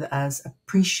resonate with as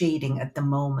appreciating at the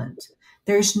moment.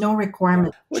 There's no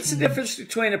requirement. What's the difference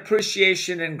between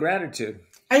appreciation and gratitude?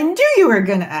 I knew you were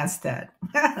going to ask that.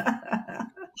 I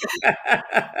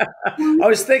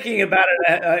was thinking about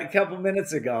it a couple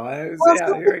minutes ago.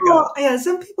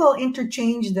 Some people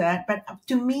interchange that, but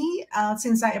to me,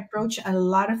 since I approach a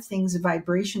lot of things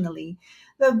vibrationally,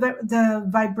 the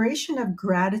vibration of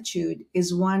gratitude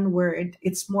is one where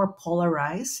it's more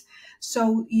polarized.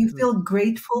 So you feel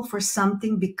grateful for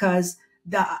something because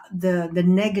the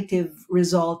negative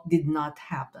result did not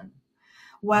happen.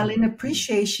 While in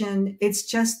appreciation, it's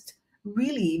just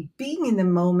really being in the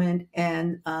moment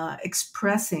and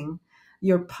expressing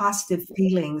your positive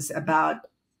feelings about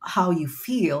how you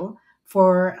feel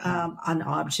for an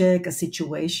object, a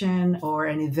situation, or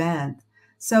an event.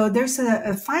 So there's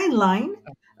a fine line,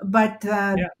 but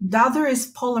the other is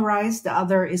polarized, the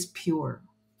other is pure.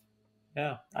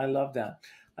 Yeah, I love that.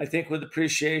 I think with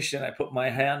appreciation, I put my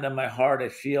hand on my heart. I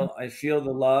feel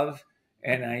the love,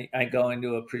 and I go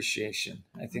into appreciation.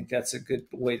 I think that's a good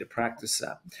way to practice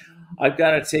that. I've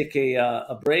got to take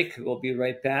a break. We'll be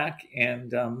right back.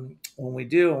 And when we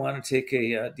do, I want to take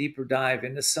a deeper dive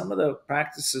into some of the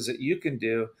practices that you can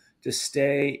do to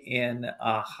stay in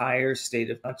a higher state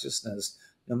of consciousness,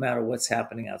 no matter what's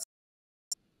happening outside.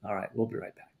 All right, we'll be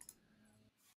right back.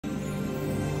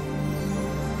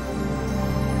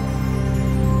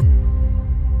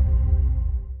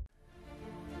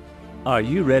 Are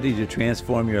you ready to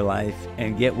transform your life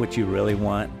and get what you really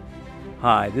want?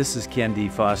 Hi, this is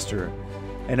kendfoster,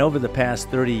 and over the past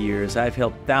 30 years, I've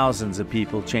helped thousands of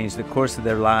people change the course of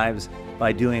their lives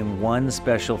by doing one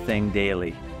special thing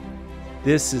daily.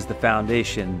 This is the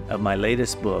foundation of my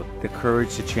latest book, The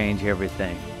Courage to Change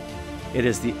Everything. It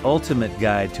is the ultimate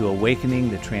guide to awakening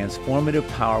the transformative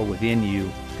power within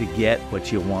you to get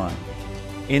what you want.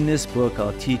 In this book,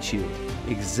 I'll teach you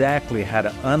exactly how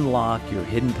to unlock your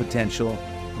hidden potential,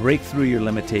 break through your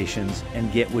limitations,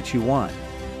 and get what you want,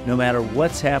 no matter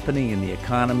what's happening in the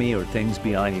economy or things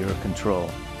beyond your control.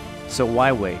 So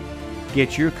why wait?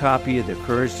 Get your copy of The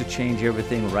Courage to Change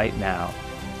Everything right now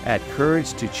at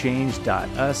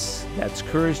couragetochange.us. That's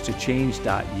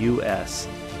couragetochange.us.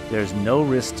 There's no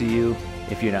risk to you.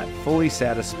 If you're not fully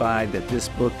satisfied that this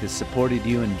book has supported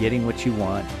you in getting what you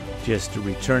want, just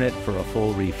return it for a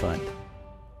full refund.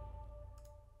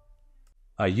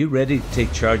 Are you ready to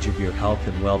take charge of your health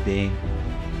and well-being?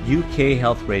 UK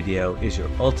Health Radio is your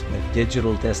ultimate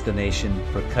digital destination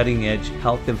for cutting-edge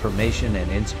health information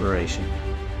and inspiration.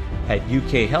 At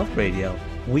UK Health Radio,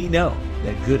 we know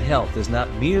that good health is not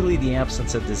merely the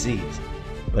absence of disease,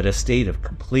 but a state of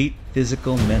complete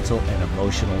physical, mental, and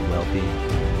emotional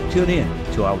well-being. Tune in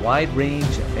to our wide range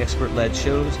of expert-led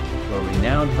shows where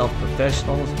renowned health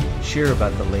professionals share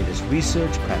about the latest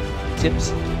research, practical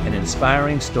tips, and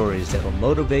inspiring stories that will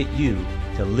motivate you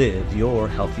to live your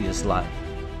healthiest life.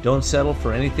 Don't settle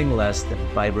for anything less than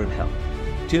vibrant health.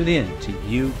 Tune in to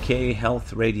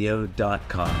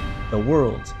ukhealthradio.com, the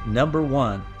world's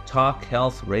 #1 talk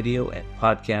health radio and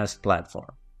podcast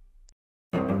platform.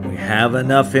 We have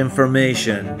enough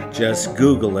information. Just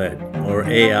Google it or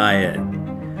AI it.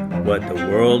 What the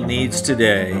world needs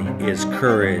today is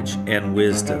courage and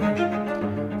wisdom.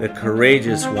 The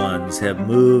courageous ones have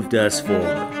moved us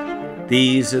forward.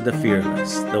 These are the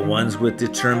fearless, the ones with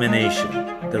determination,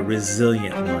 the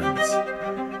resilient ones.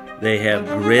 They have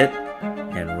grit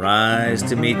and rise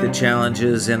to meet the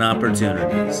challenges and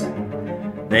opportunities.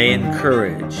 They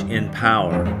encourage,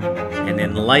 empower, and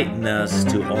enlighten us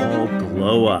to all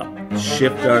glow up,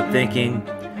 shift our thinking,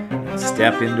 and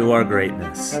step into our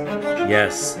greatness.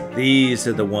 Yes, these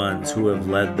are the ones who have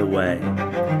led the way.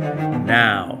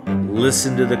 Now,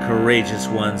 listen to the courageous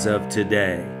ones of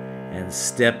today and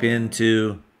step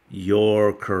into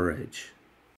your courage.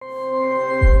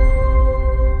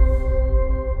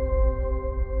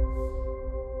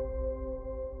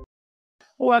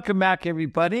 Welcome back,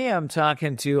 everybody. I'm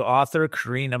talking to author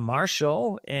Carina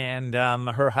Marshall, and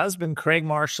her husband, Craig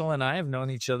Marshall, and I have known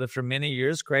each other for many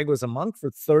years. Craig was a monk for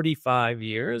 35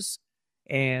 years.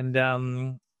 And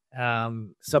so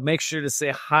make sure to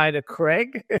say hi to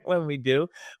Craig when we do.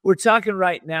 We're talking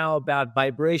right now about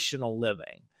vibrational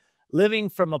living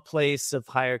from a place of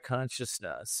higher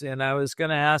consciousness. And I was going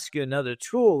to ask you another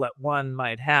tool that one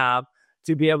might have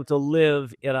to be able to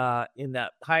live in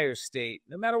that higher state,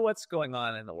 no matter what's going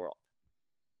on in the world.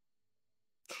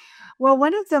 Well,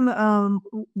 one of them,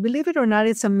 believe it or not,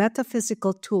 it's a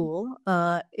metaphysical tool.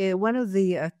 One of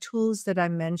the tools that I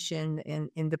mentioned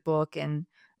in the book, and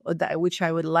which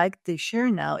I would like to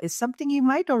share now, is something you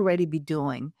might already be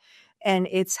doing. And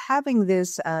it's having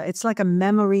this, it's like a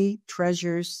memory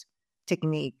treasures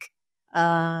technique.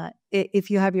 If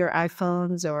you have your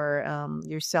iPhones or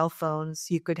your cell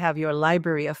phones, you could have your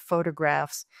library of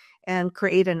photographs and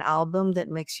create an album that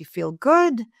makes you feel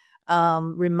good,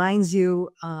 reminds you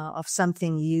of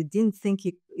something you didn't think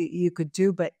you could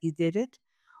do, but you did it.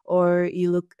 Or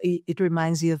it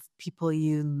reminds you of people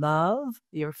you love,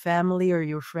 your family or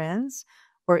your friends,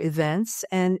 or events.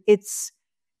 And it's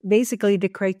basically the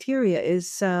criteria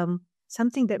is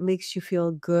something that makes you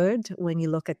feel good when you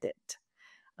look at it.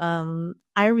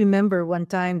 I remember one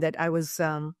time that I was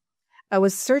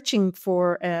searching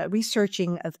for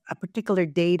researching a particular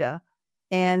data,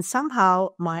 and somehow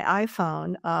my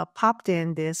iPhone popped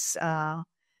in this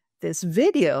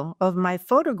video of my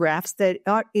photographs that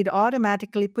it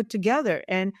automatically put together,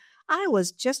 and I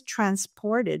was just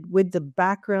transported with the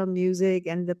background music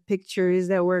and the pictures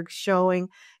that were showing,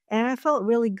 and I felt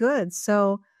really good.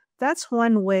 So that's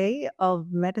one way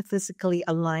of metaphysically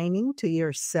aligning to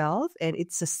yourself, and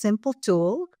it's a simple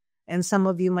tool. And some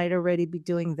of you might already be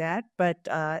doing that, but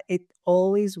it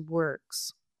always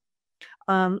works.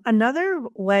 Another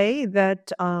way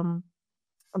that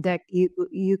that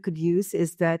you could use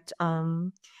is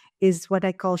what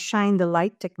I call shine the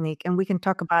light technique, and we can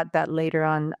talk about that later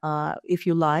on if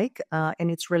you like.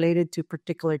 And it's related to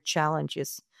particular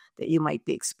challenges that you might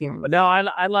be experiencing. But no,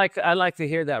 I like to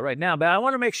hear that right now. But I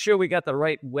want to make sure we got the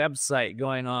right website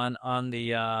going on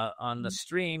the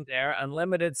stream there.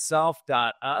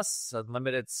 Unlimitedself.us.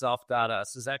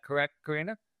 Unlimitedself.us. Is that correct,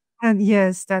 Carina? And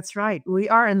yes, that's right. We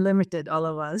are unlimited, all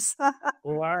of us.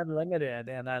 We are unlimited,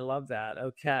 and I love that.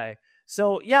 Okay.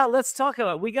 So yeah, let's talk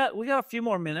about. We got a few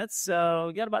more minutes. So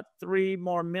we got about 3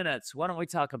 more minutes. Why don't we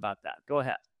talk about that? Go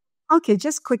ahead. Okay,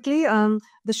 just quickly.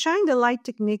 The shine the light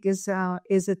technique is a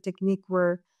technique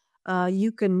where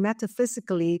you can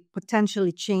metaphysically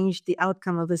potentially change the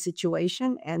outcome of a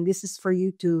situation, and this is for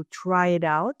you to try it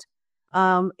out.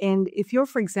 And if you're,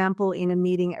 for example, in a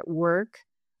meeting at work,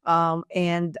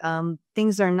 and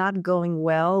things are not going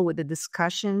well with the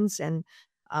discussions, and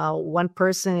one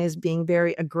person is being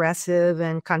very aggressive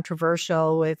and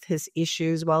controversial with his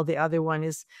issues, while the other one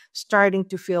is starting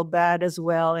to feel bad as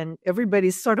well, and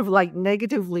everybody's sort of like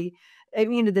negatively,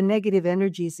 the negative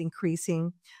energy is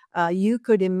increasing. You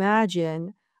could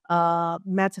imagine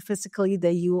metaphysically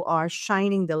that you are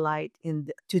shining the light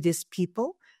to these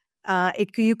people.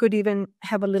 You could even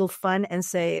have a little fun and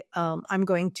say, I'm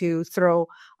going to throw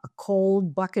a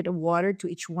cold bucket of water to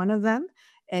each one of them,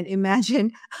 and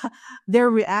imagine their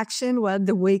reaction when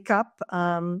they wake up.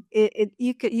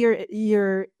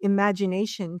 Your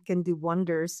imagination can do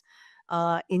wonders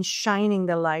in shining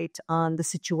the light on the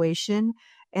situation,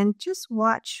 and just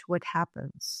watch what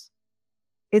happens.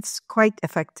 It's quite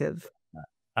effective.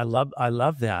 I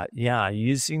love that. Yeah,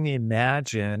 using the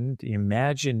imagination,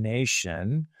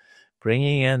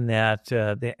 bringing in that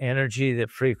the energy, the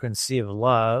frequency of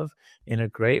love in a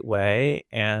great way.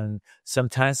 And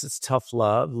sometimes it's tough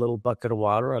love, little bucket of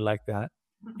water. I like that.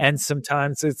 And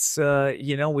sometimes it's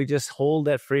we just hold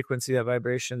that frequency, that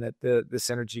vibration, that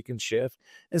this energy can shift.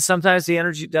 And sometimes the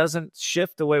energy doesn't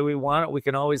shift the way we want it. We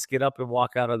can always get up and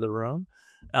walk out of the room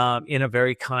in a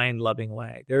very kind, loving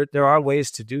way. There are ways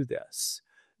to do this.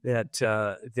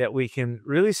 That we can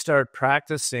really start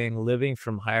practicing living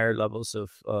from higher levels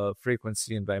of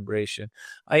frequency and vibration.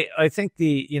 I think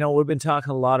we've been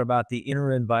talking a lot about the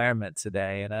inner environment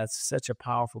today, and that's such a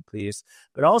powerful piece.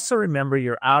 But also remember,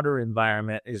 your outer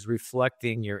environment is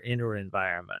reflecting your inner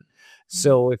environment.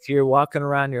 So if you're walking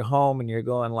around your home and you're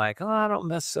going like, oh, I don't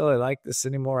necessarily like this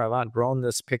anymore. I've outgrown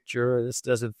this picture. This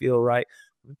doesn't feel right.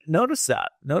 Notice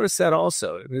that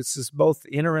also. This is both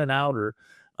inner and outer.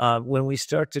 When we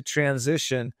start to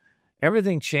transition,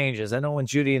 everything changes. I know when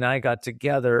Judy and I got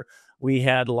together, we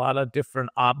had a lot of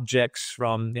different objects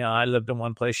from, I lived in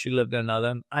one place, she lived in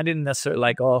another. I didn't necessarily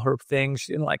like all her things.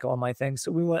 She didn't like all my things.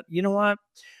 So we went, you know what?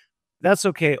 That's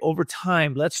okay. Over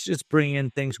time, let's just bring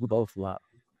in things we both love.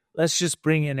 Let's just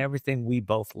bring in everything we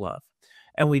both love.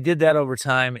 And we did that over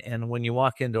time. And when you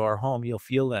walk into our home, you'll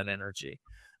feel that energy.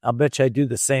 I'll bet you I do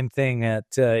the same thing at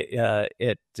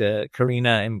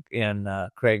Carina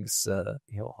and Craig's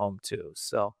home too.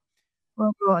 So,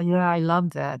 well, yeah, I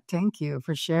love that. Thank you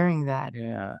for sharing that.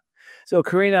 Yeah. So,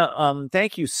 Carina,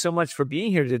 thank you so much for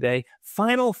being here today.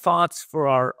 Final thoughts for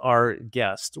our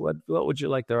guest. What would you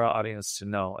like our audience to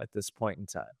know at this point in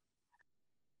time?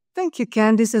 Thank you,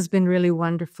 Ken. This has been really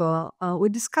wonderful. We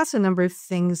discussed a number of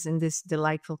things in this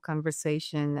delightful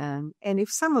conversation. And if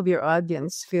some of your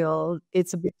audience feel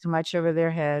it's a bit too much over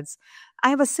their heads, I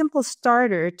have a simple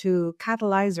starter to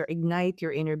catalyze or ignite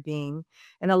your inner being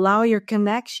and allow your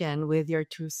connection with your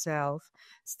true self,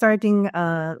 starting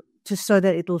so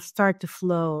that it will start to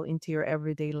flow into your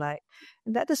everyday life.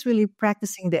 And that is really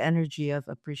practicing the energy of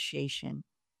appreciation.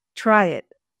 Try it.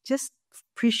 Just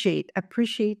appreciate.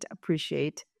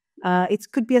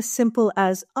 It could be as simple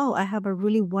as, oh, I have a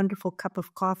really wonderful cup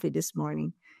of coffee this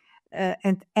morning.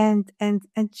 And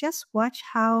just watch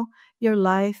how your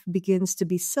life begins to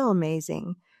be so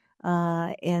amazing.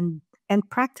 And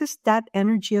practice that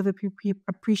energy of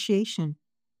appreciation.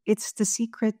 It's the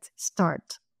secret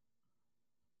start.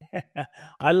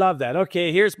 I love that.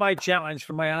 Okay, here's my challenge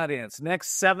for my audience.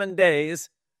 Next 7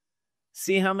 days,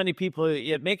 see how many people,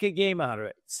 make a game out of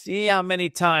it. See how many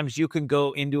times you can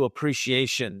go into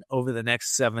appreciation over the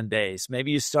next 7 days.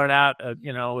 Maybe you start out,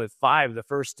 with 5 the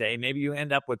first day. Maybe you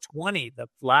end up with 20 the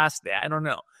last day. I don't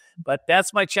know. But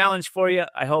that's my challenge for you.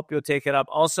 I hope you'll take it up.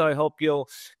 Also, I hope you'll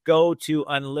go to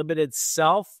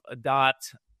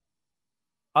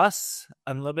unlimitedself.us,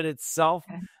 unlimitedself.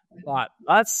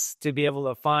 Lots to be able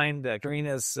to find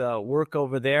Karina's work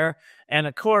over there. And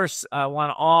of course, I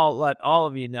want to let all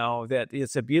of you know that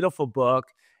it's a beautiful book,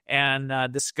 and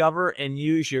Discover and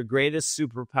Use Your Greatest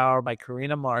Superpower by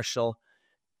Carina Marshall.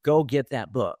 Go get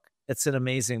that book. It's an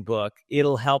amazing book.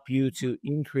 It'll help you to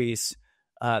increase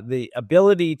the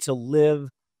ability to live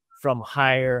from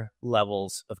higher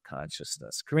levels of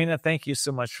consciousness. Karina, thank you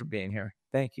so much for being here.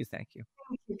 Thank you. Thank you.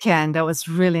 Ken, that was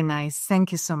really nice.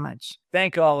 Thank you so much.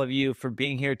 Thank all of you for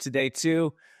being here today,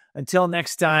 too. Until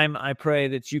next time, I pray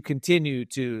that you continue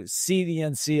to see the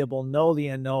unseeable, know the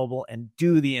unknowable, and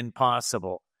do the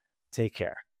impossible. Take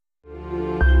care.